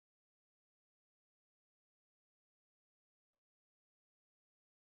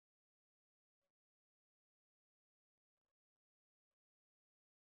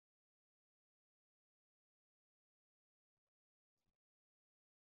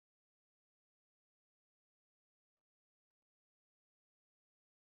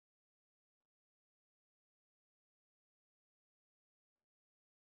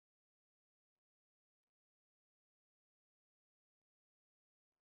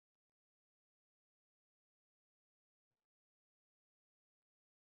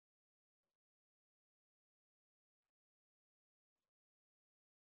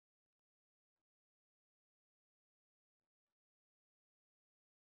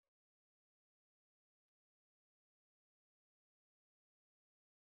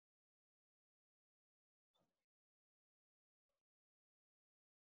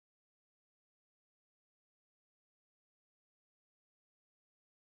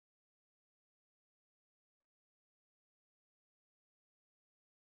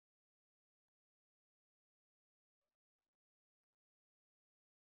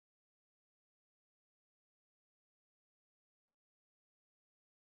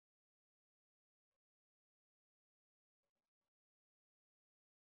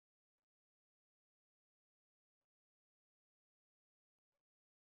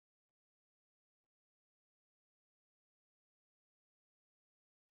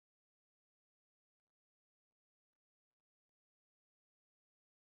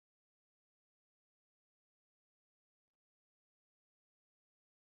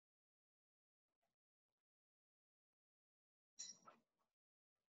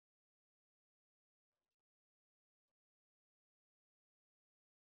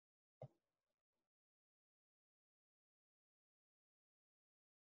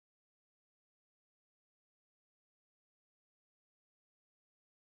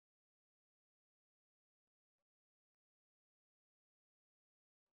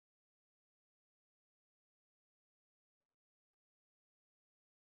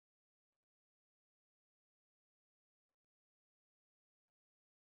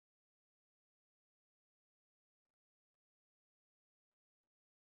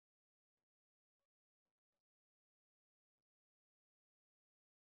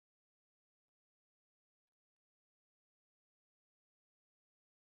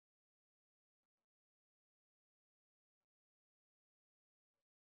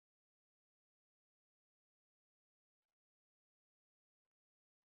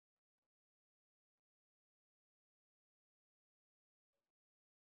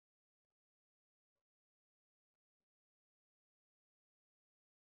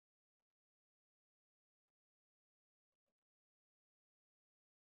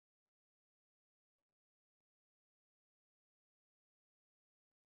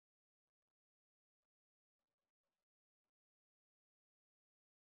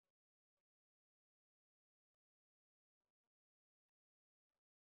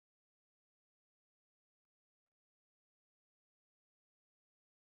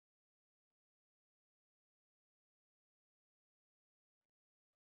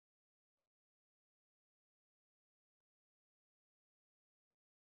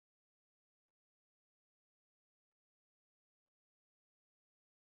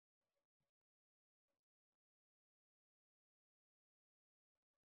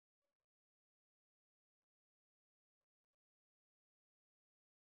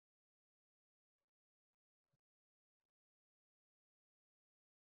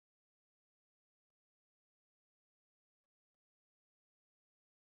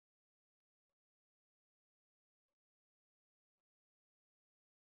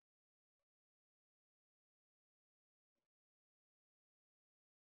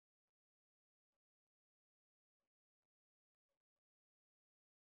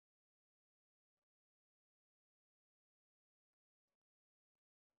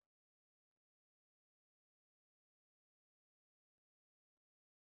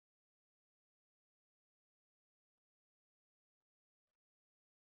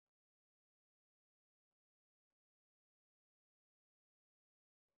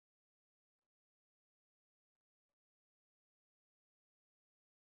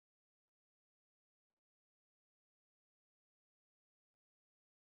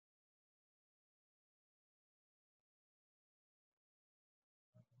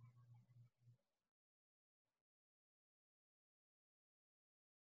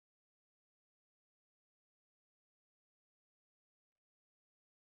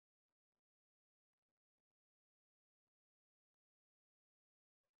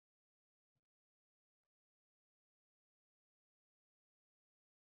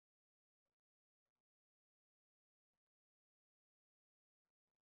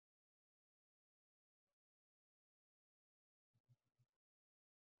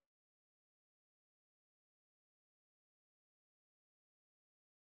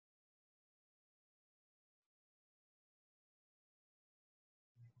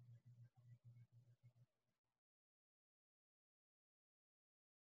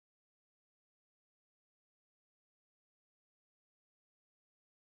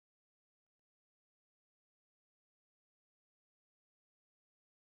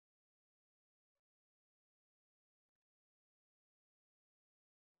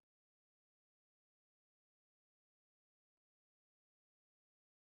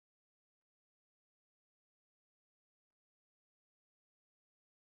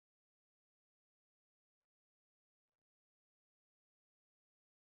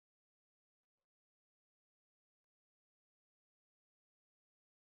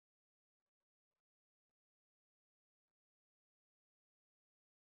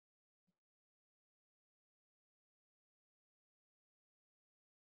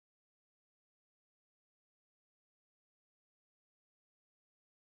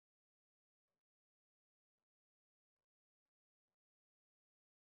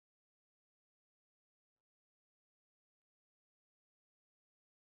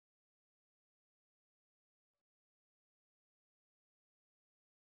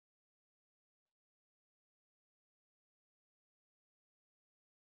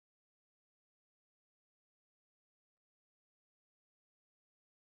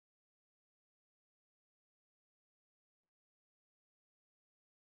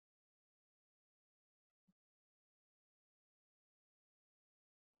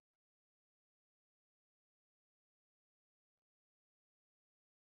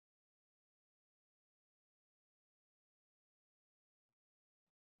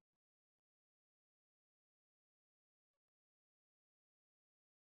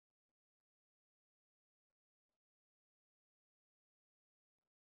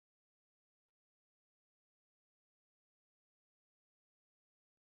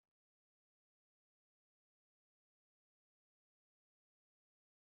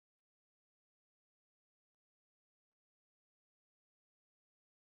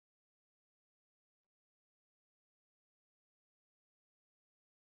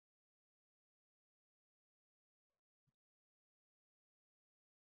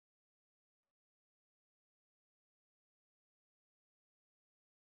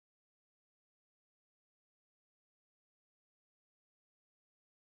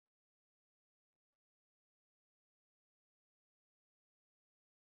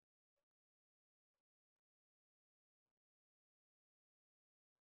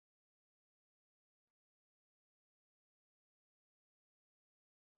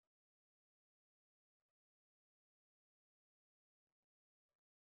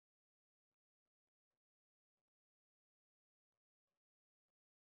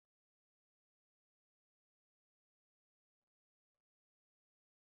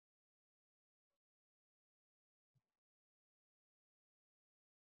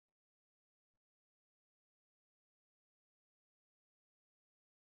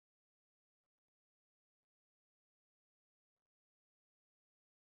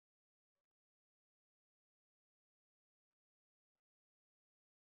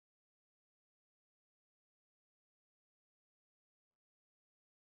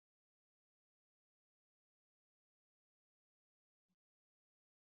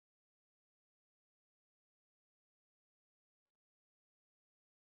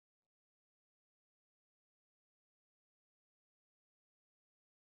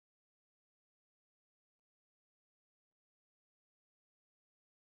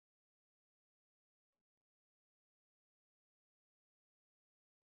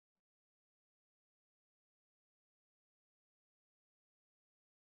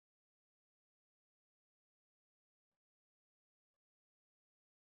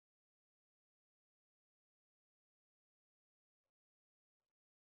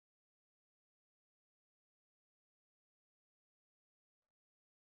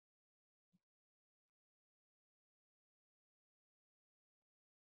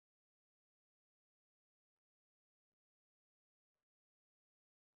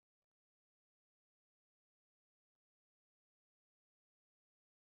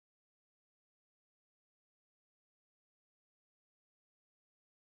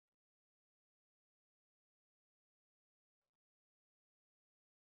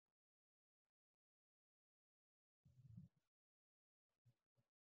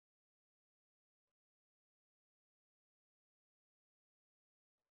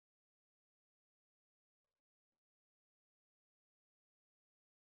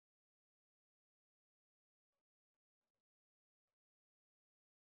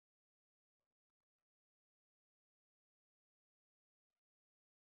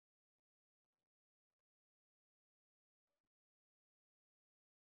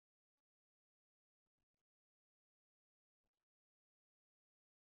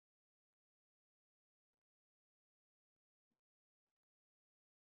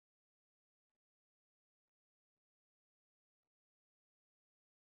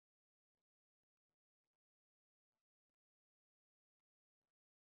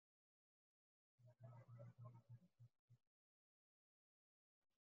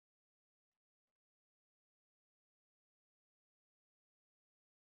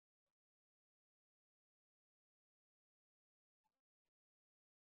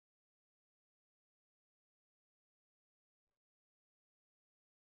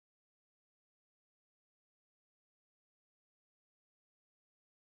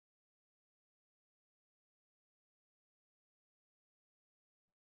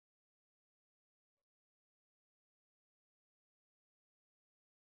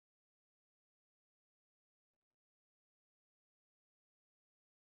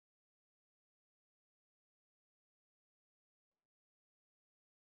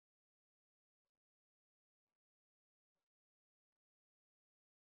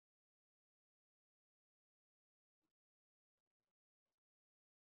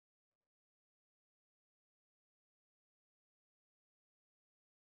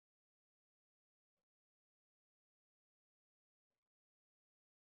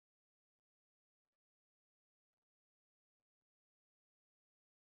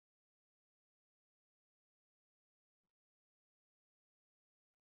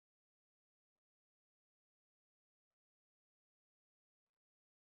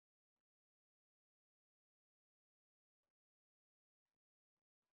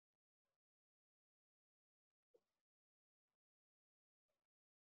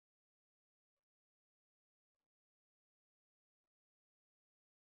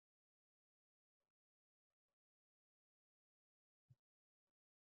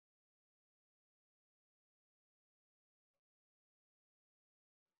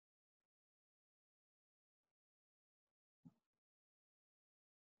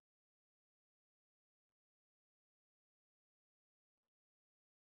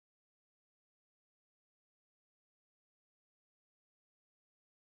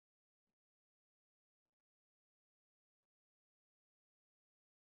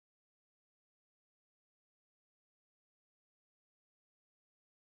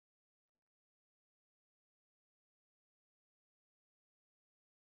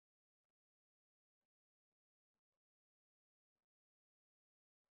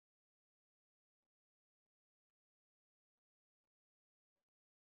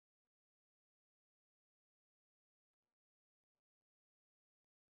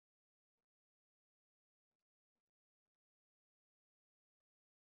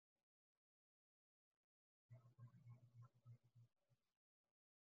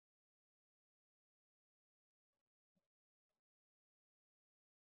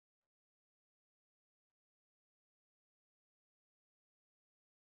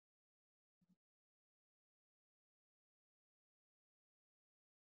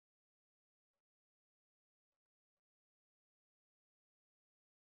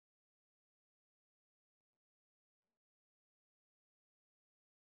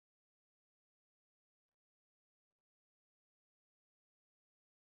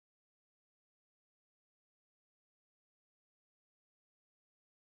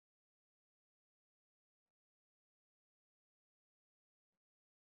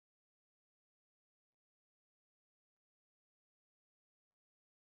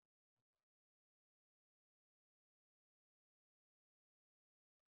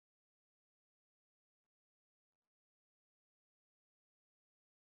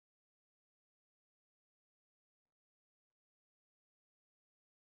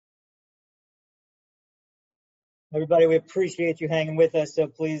 Everybody, we appreciate you hanging with us. So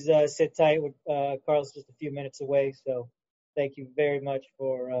please sit tight. With Carlos just a few minutes away. So thank you very much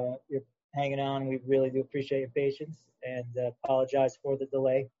for your hanging on. We really do appreciate your patience and apologize for the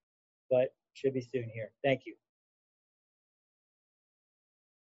delay, but should be soon here. Thank you.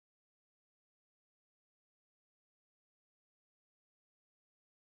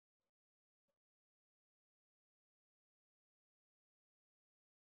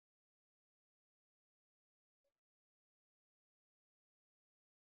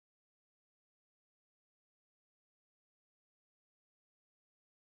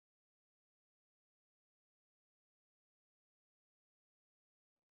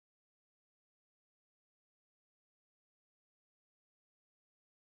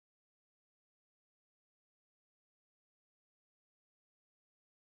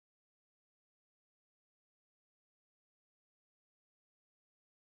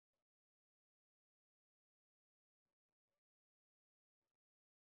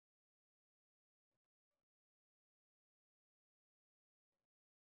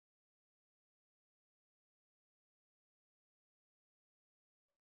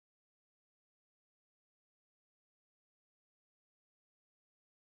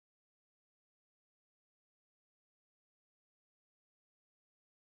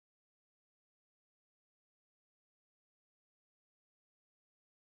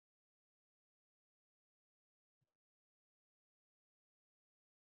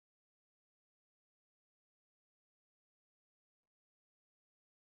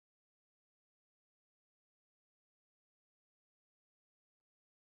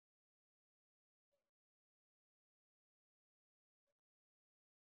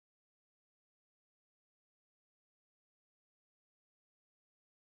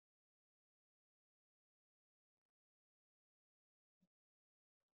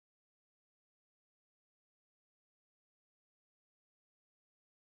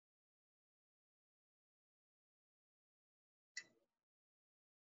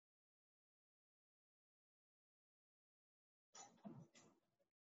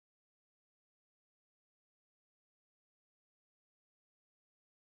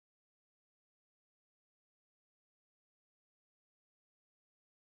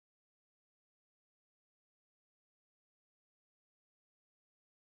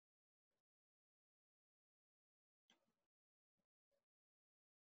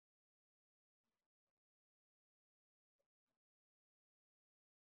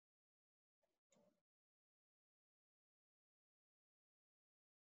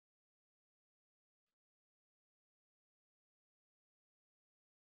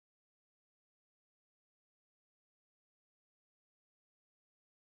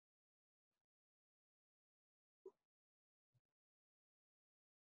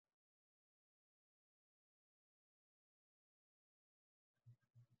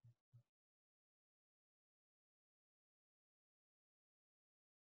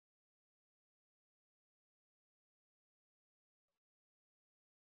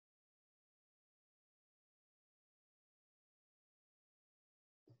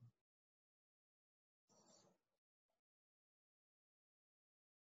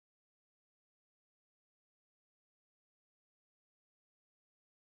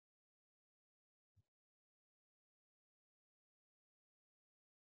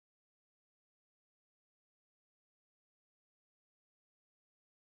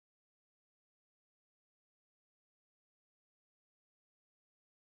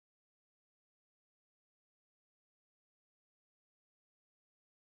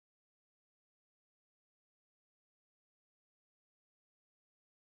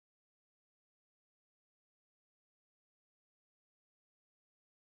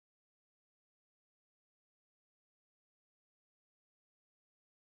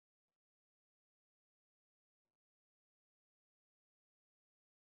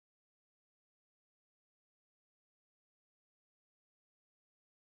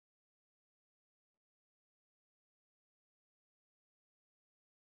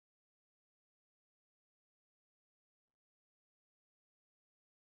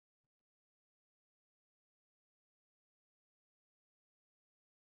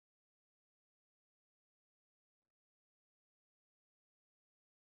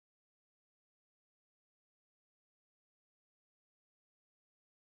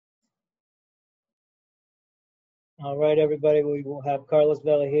 All right, everybody, we will have Carlos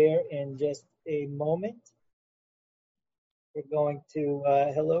Vela here in just a moment. We're going to,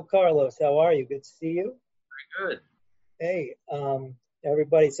 hello, Carlos. How are you? Good to see you. Very good. Hey,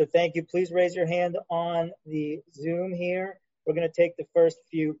 everybody. So thank you. Please raise your hand on the Zoom here. We're going to take the first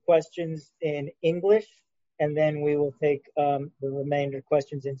few questions in English, and then we will take the remainder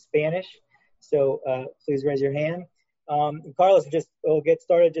questions in Spanish. So please raise your hand. Carlos, we'll get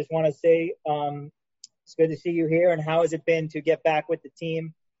started. Just want to say it's good to see you here, and how has it been to get back with the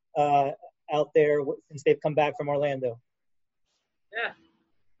team out there since they've come back from Orlando? Yeah,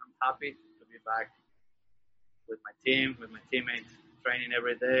 I'm happy to be back with my team, with my teammates, training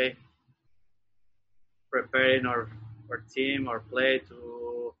every day, preparing our team, our play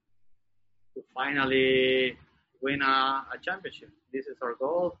to finally win a championship. This is our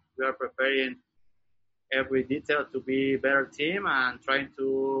goal. We are preparing every detail to be a better team and trying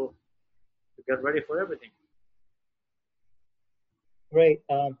to get ready for everything. Great.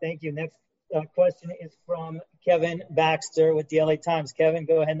 Thank you. Next question is from Kevin Baxter with the LA Times. Kevin,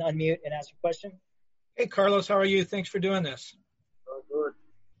 go ahead and unmute and ask your question. Hey, Carlos, how are you? Thanks for doing this. Oh, good.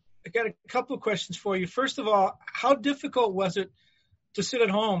 I got a couple of questions for you. First of all, how difficult was it to sit at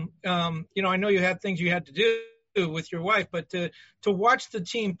home? I know you had things you had to do with your wife, but to watch the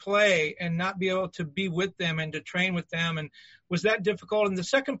team play and not be able to be with them and to train with them, and was that difficult? And the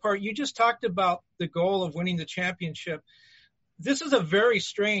second part, you just talked about the goal of winning the championship. This is a very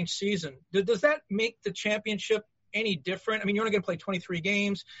strange season. Does that make the championship any different? I mean, you're only going to play 23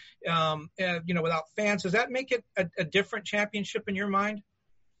 games, without fans. Does that make it a different championship in your mind?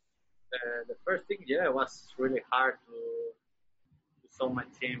 The first thing, it was really hard to saw my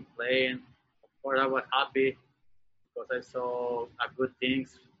team playing. Of course, I was happy because I saw good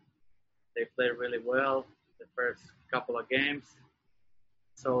things. They played really well the first couple of games.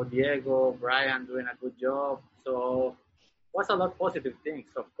 So Diego, Brian doing a good job. So was a lot of positive things.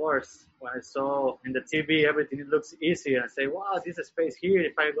 Of course, when I saw in the TV everything, it looks easy, and I say, wow, this is a space here.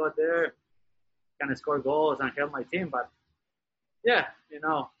 If I go there, I can score goals and help my team. But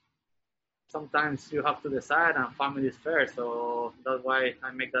sometimes you have to decide, and family is first. So that's why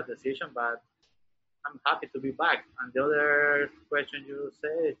I make that decision. But I'm happy to be back. And the other question you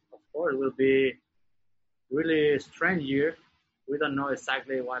say, of course, will be really strange year. We don't know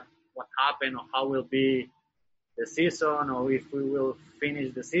exactly what happened or how will be the season, or if we will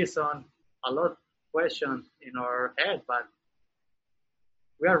finish the season. A lot of questions in our head, but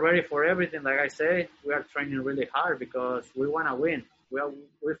we are ready for everything. Like I say, we are training really hard because we want to win.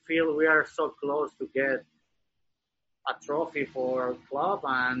 We feel we are so close to get a trophy for our club,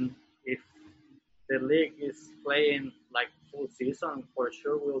 and if the league is playing like full season, for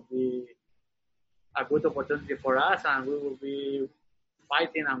sure will be a good opportunity for us, and we will be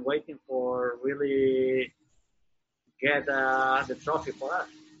fighting and waiting for really get the trophy for us.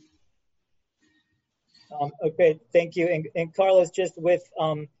 Okay, thank you. And Carlos, just with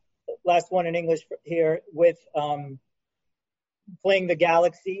last one in English here, with playing the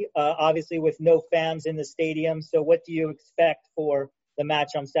Galaxy, obviously with no fans in the stadium. So what do you expect for the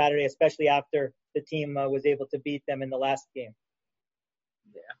match on Saturday, especially after the team was able to beat them in the last game?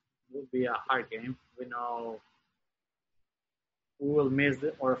 Yeah, it will be a hard game. We know we will miss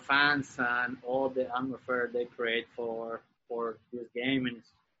our fans and all the atmosphere they create for this game in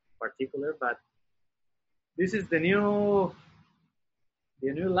particular. But this is the new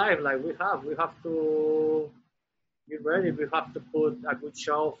life like we have. We have to get ready. We have to put a good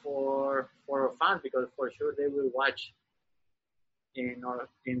show for our fans, because for sure they will watch in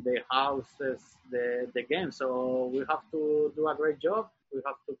their houses the game. So we have to do a great job. We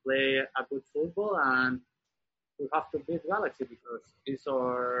have to play a good football, and we have to beat Galaxy because it's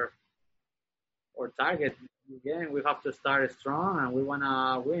our target. Again, we have to start strong, and we want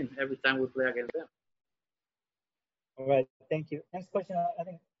to win every time we play against them. All right, thank you. Next question, I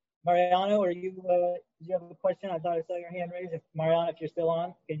think Mariano, did you have a question? I thought I saw your hand raised. Mariano, if you're still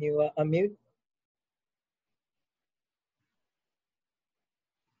on, can you unmute?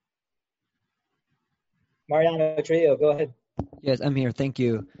 Mariano Trio, go ahead. Yes, I'm here. Thank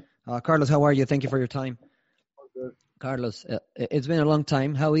you. Carlos, how are you? Thank you for your time. All good. Carlos, it's been a long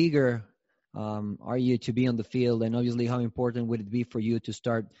time. How eager are you to be on the field? And obviously, how important would it be for you to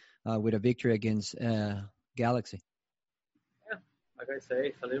start with a victory against Galaxy? Yeah, like I say,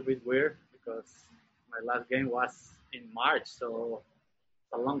 it's a little bit weird because my last game was in March, so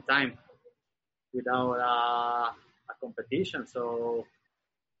it's a long time without a competition. So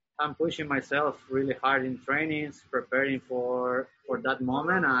I'm pushing myself really hard in trainings, preparing for that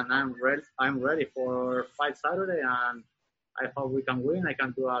moment, and I'm ready for fight Saturday, and I hope we can win. I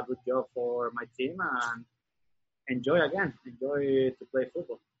can do a good job for my team and enjoy to play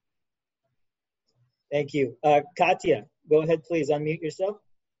football. Thank you. Katia, go ahead, please unmute yourself.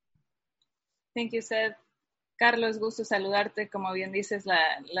 Thank you, Seth. Carlos, gusto saludarte. Como bien dices,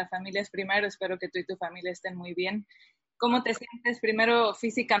 la familia es primero. Espero que tú y tu familia estén muy bien. ¿Cómo te sientes primero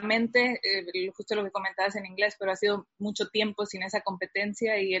físicamente? Justo lo que comentabas en inglés, pero ha sido mucho tiempo sin esa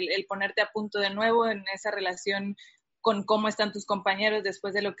competencia y el ponerte a punto de nuevo en esa relación con cómo están tus compañeros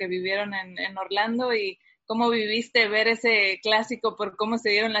después de lo que vivieron en Orlando y cómo viviste ver ese clásico por cómo se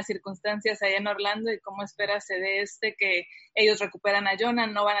dieron las circunstancias allá en Orlando y cómo esperas se dé que ellos recuperan a Jonah,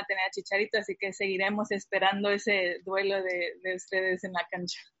 no van a tener a Chicharito, así que seguiremos esperando ese duelo de ustedes en la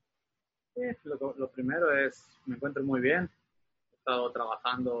cancha. Sí, lo primero es, me encuentro muy bien. He estado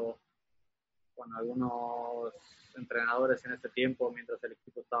trabajando con algunos entrenadores en este tiempo mientras el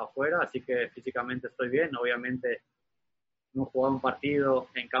equipo estaba fuera, así que físicamente estoy bien. Obviamente no he jugado un partido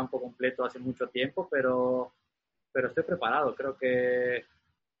en campo completo hace mucho tiempo, pero estoy preparado. Creo que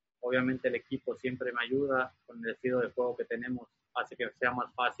obviamente el equipo siempre me ayuda con el estilo de juego que tenemos, hace que sea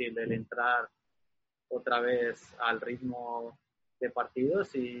más fácil el entrar otra vez al ritmo de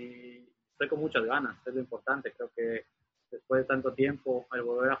partidos y estoy con muchas ganas, es lo importante. Creo que después de tanto tiempo el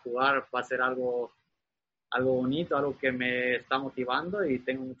volver a jugar va a ser algo bonito, algo que me está motivando y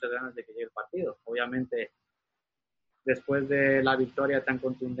tengo muchas ganas de que llegue el partido. Obviamente, después de la victoria tan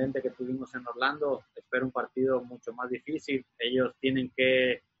contundente que tuvimos en Orlando, espero un partido mucho más difícil. Ellos tienen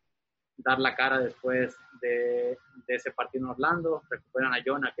que dar la cara después de ese partido en Orlando. Recuperan a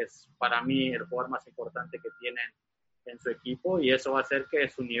Jonah, que es para mí el jugador más importante que tienen en su equipo, y eso va a hacer que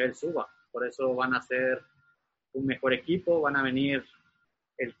su nivel suba. Por eso van a ser un mejor equipo, van a venir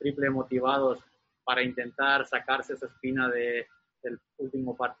el triple motivados para intentar sacarse esa espina del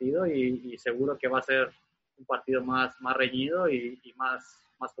último partido y seguro que va a ser un partido más reñido y más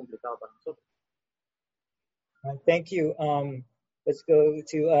complicado para nosotros. Thank you. Let's go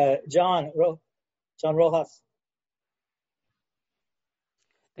to John Rojas.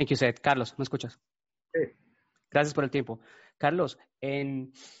 Thank you, Seth. Carlos, ¿me escuchas? Sí. Gracias por el tiempo. Carlos,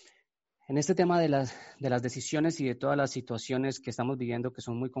 en este tema de las decisiones y de todas las situaciones que estamos viviendo que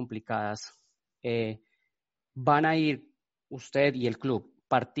son muy complicadas, ¿van a ir usted y el club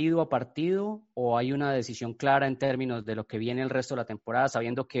partido a partido o hay una decisión clara en términos de lo que viene el resto de la temporada,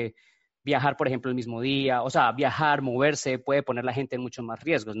 sabiendo que viajar, por ejemplo, el mismo día, o sea, viajar, moverse, puede poner a la gente en muchos más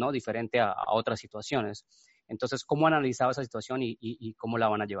riesgos, ¿no? Diferente a otras situaciones. Entonces, ¿cómo han analizado esa situación y cómo la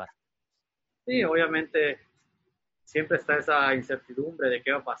van a llevar? Sí, obviamente siempre está esa incertidumbre de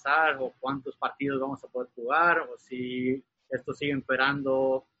qué va a pasar o cuántos partidos vamos a poder jugar o si esto sigue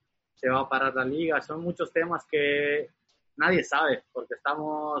empeorando, se va a parar la liga. Son muchos temas que nadie sabe porque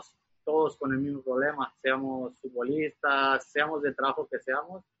estamos todos con el mismo problema, seamos futbolistas, seamos de trabajo que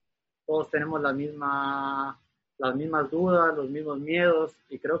seamos, todos tenemos las mismas dudas, los mismos miedos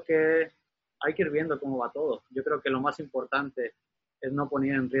y creo que hay que ir viendo cómo va todo. Yo creo que lo más importante es no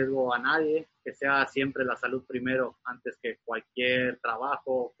poner en riesgo a nadie, que sea siempre la salud primero antes que cualquier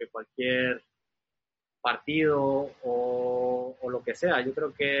trabajo, que cualquier partido o lo que sea. Yo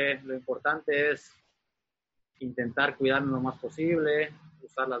creo que lo importante es intentar cuidarnos lo más posible,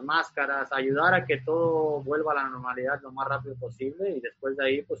 usar las máscaras, ayudar a que todo vuelva a la normalidad lo más rápido posible y después de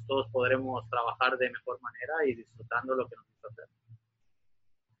ahí pues todos podremos trabajar de mejor manera y disfrutando lo que nos gusta hacer.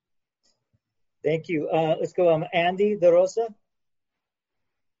 Thank you. Let's go Andy De Rosa.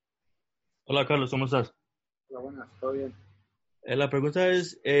 Hola Carlos, ¿cómo estás? Hola, buenas, ¿todo bien? La pregunta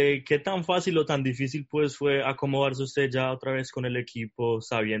es, ¿qué tan fácil o tan difícil pues fue acomodarse usted ya otra vez con el equipo,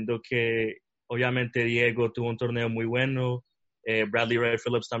 sabiendo que obviamente Diego tuvo un torneo muy bueno, Bradley Ray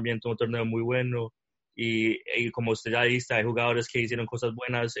Phillips también tuvo un torneo muy bueno y como usted ya dice, hay jugadores que hicieron cosas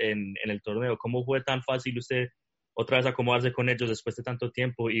buenas en el torneo. ¿Cómo fue tan fácil usted otra vez acomodarse con ellos después de tanto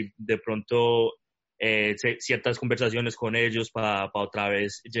tiempo y de pronto ciertas conversaciones con ellos para otra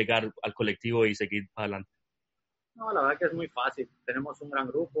vez llegar al colectivo y seguir adelante? No, la verdad que es muy fácil. Tenemos un gran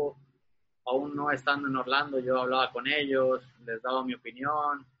grupo. Aún no estando en Orlando, yo hablaba con ellos, les daba mi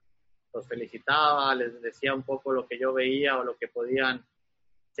opinión, los felicitaba, les decía un poco lo que yo veía o lo que podían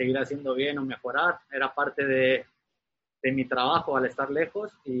seguir haciendo bien o mejorar. Era parte de mi trabajo al estar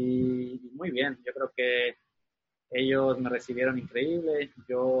lejos y muy bien. Yo creo que ellos me recibieron increíble.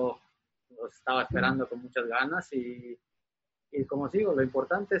 Yo los estaba esperando con muchas ganas y como digo, lo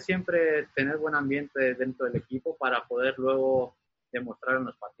importante es siempre tener buen ambiente dentro del equipo para poder luego demostrar en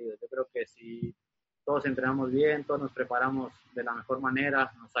los partidos. Yo creo que si todos entrenamos bien, todos nos preparamos de la mejor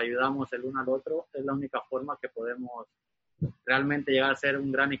manera, nos ayudamos el uno al otro, es la única forma que podemos realmente llegar a ser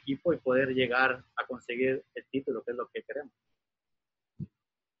un gran equipo y poder llegar a conseguir el título, que es lo que queremos.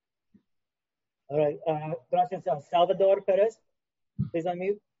 All right. Gracias, Salvador Perez. Please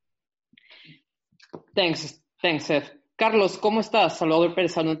unmute. Thanks, Seth. Carlos, ¿cómo estás? Salvador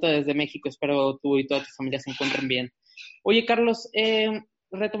Pérez, saludándote desde México. Espero tú y toda tu familia se encuentren bien. Oye, Carlos,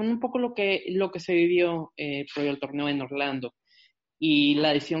 retomando un poco lo que se vivió previo al torneo en Orlando y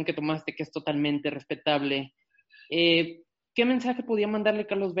la decisión que tomaste, que es totalmente respetable, ¿qué mensaje podía mandarle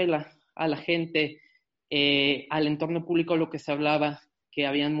Carlos Vela a la gente, al entorno público, lo que se hablaba, que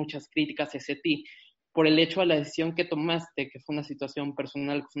habían muchas críticas hacia ti, por el hecho de la decisión que tomaste, que fue una situación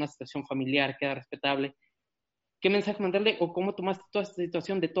personal, que fue una situación familiar, que era respetable? ¿Qué mensaje mandarle o cómo tomaste toda esta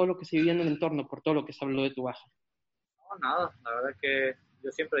situación de todo lo que se vivía en el entorno, por todo lo que se habló de tu baja? No, nada, la verdad que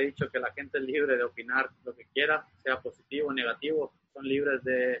yo siempre he dicho que la gente es libre de opinar lo que quiera, sea positivo o negativo, son libres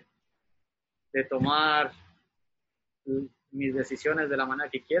de tomar mis decisiones de la manera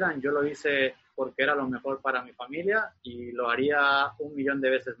que quieran. Yo lo hice porque era lo mejor para mi familia y lo haría 1.000.000 de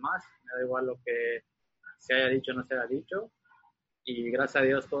veces más. Me da igual lo que se haya dicho o no se haya dicho. Y gracias a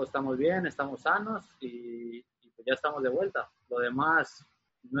Dios todos estamos bien, estamos sanos y pues ya estamos de vuelta. Lo demás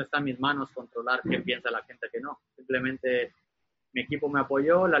no está en mis manos controlar qué piensa la gente, que no. Simplemente mi equipo me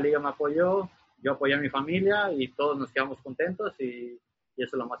apoyó, la liga me apoyó, yo apoyé a mi familia y todos nos quedamos contentos y eso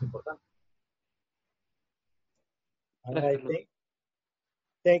es lo más importante. All right.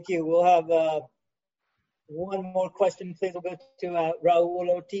 Thank you. We'll have one more question, please. We'll go to Raúl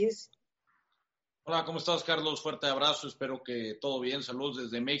Ortiz. Hola, ¿cómo estás, Carlos? Fuerte abrazo, espero que todo bien. Saludos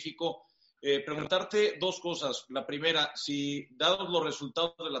desde México. Preguntarte dos cosas. La primera, si dados los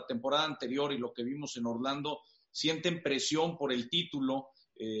resultados de la temporada anterior y lo que vimos en Orlando, ¿sienten presión por el título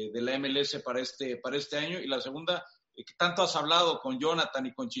de la MLS para este año? Y la segunda, ¿qué tanto has hablado con Jonathan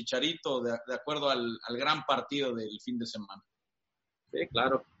y con Chicharito de acuerdo al gran partido del fin de semana? Sí,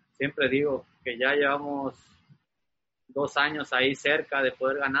 claro. Siempre digo que ya llevamos 2 años ahí cerca de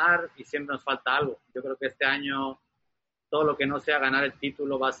poder ganar y siempre nos falta algo. Yo creo que este año todo lo que no sea ganar el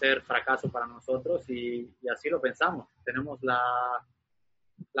título va a ser fracaso para nosotros y así lo pensamos. Tenemos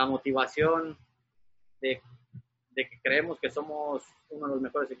la motivación de que creemos que somos uno de los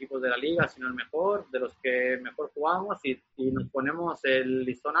mejores equipos de la liga, sino el mejor, de los que mejor jugamos y nos ponemos el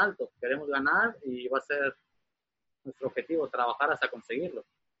listón alto. Queremos ganar y va a ser nuestro objetivo, trabajar hasta conseguirlo.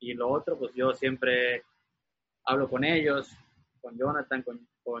 Y lo otro, pues yo siempre hablo con ellos, con Jonathan,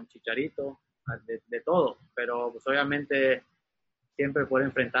 con Chicharito, de todo, pero pues obviamente siempre poder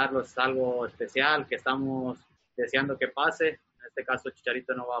enfrentarlos es algo especial que estamos deseando que pase. En este caso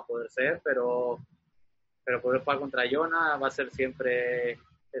Chicharito no va a poder ser, pero poder jugar contra Jonah va a ser siempre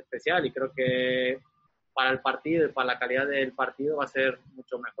especial y creo que para el partido y para la calidad del partido va a ser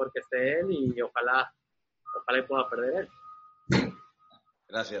mucho mejor que esté él y ojalá pueda perder él.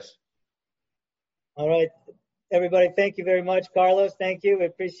 Gracias. All right. Everybody, thank you very much. Carlos, thank you. We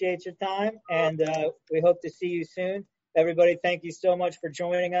appreciate your time, and we hope to see you soon. Everybody, thank you so much for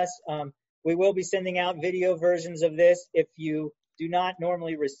joining us. We will be sending out video versions of this. If you do not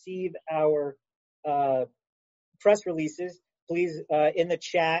normally receive our press releases, please, in the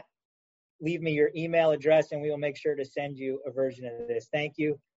chat, leave me your email address, and we will make sure to send you a version of this. Thank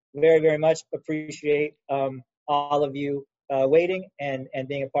you very, very much. Appreciate all of you waiting and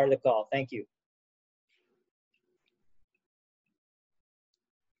being a part of the call. Thank you.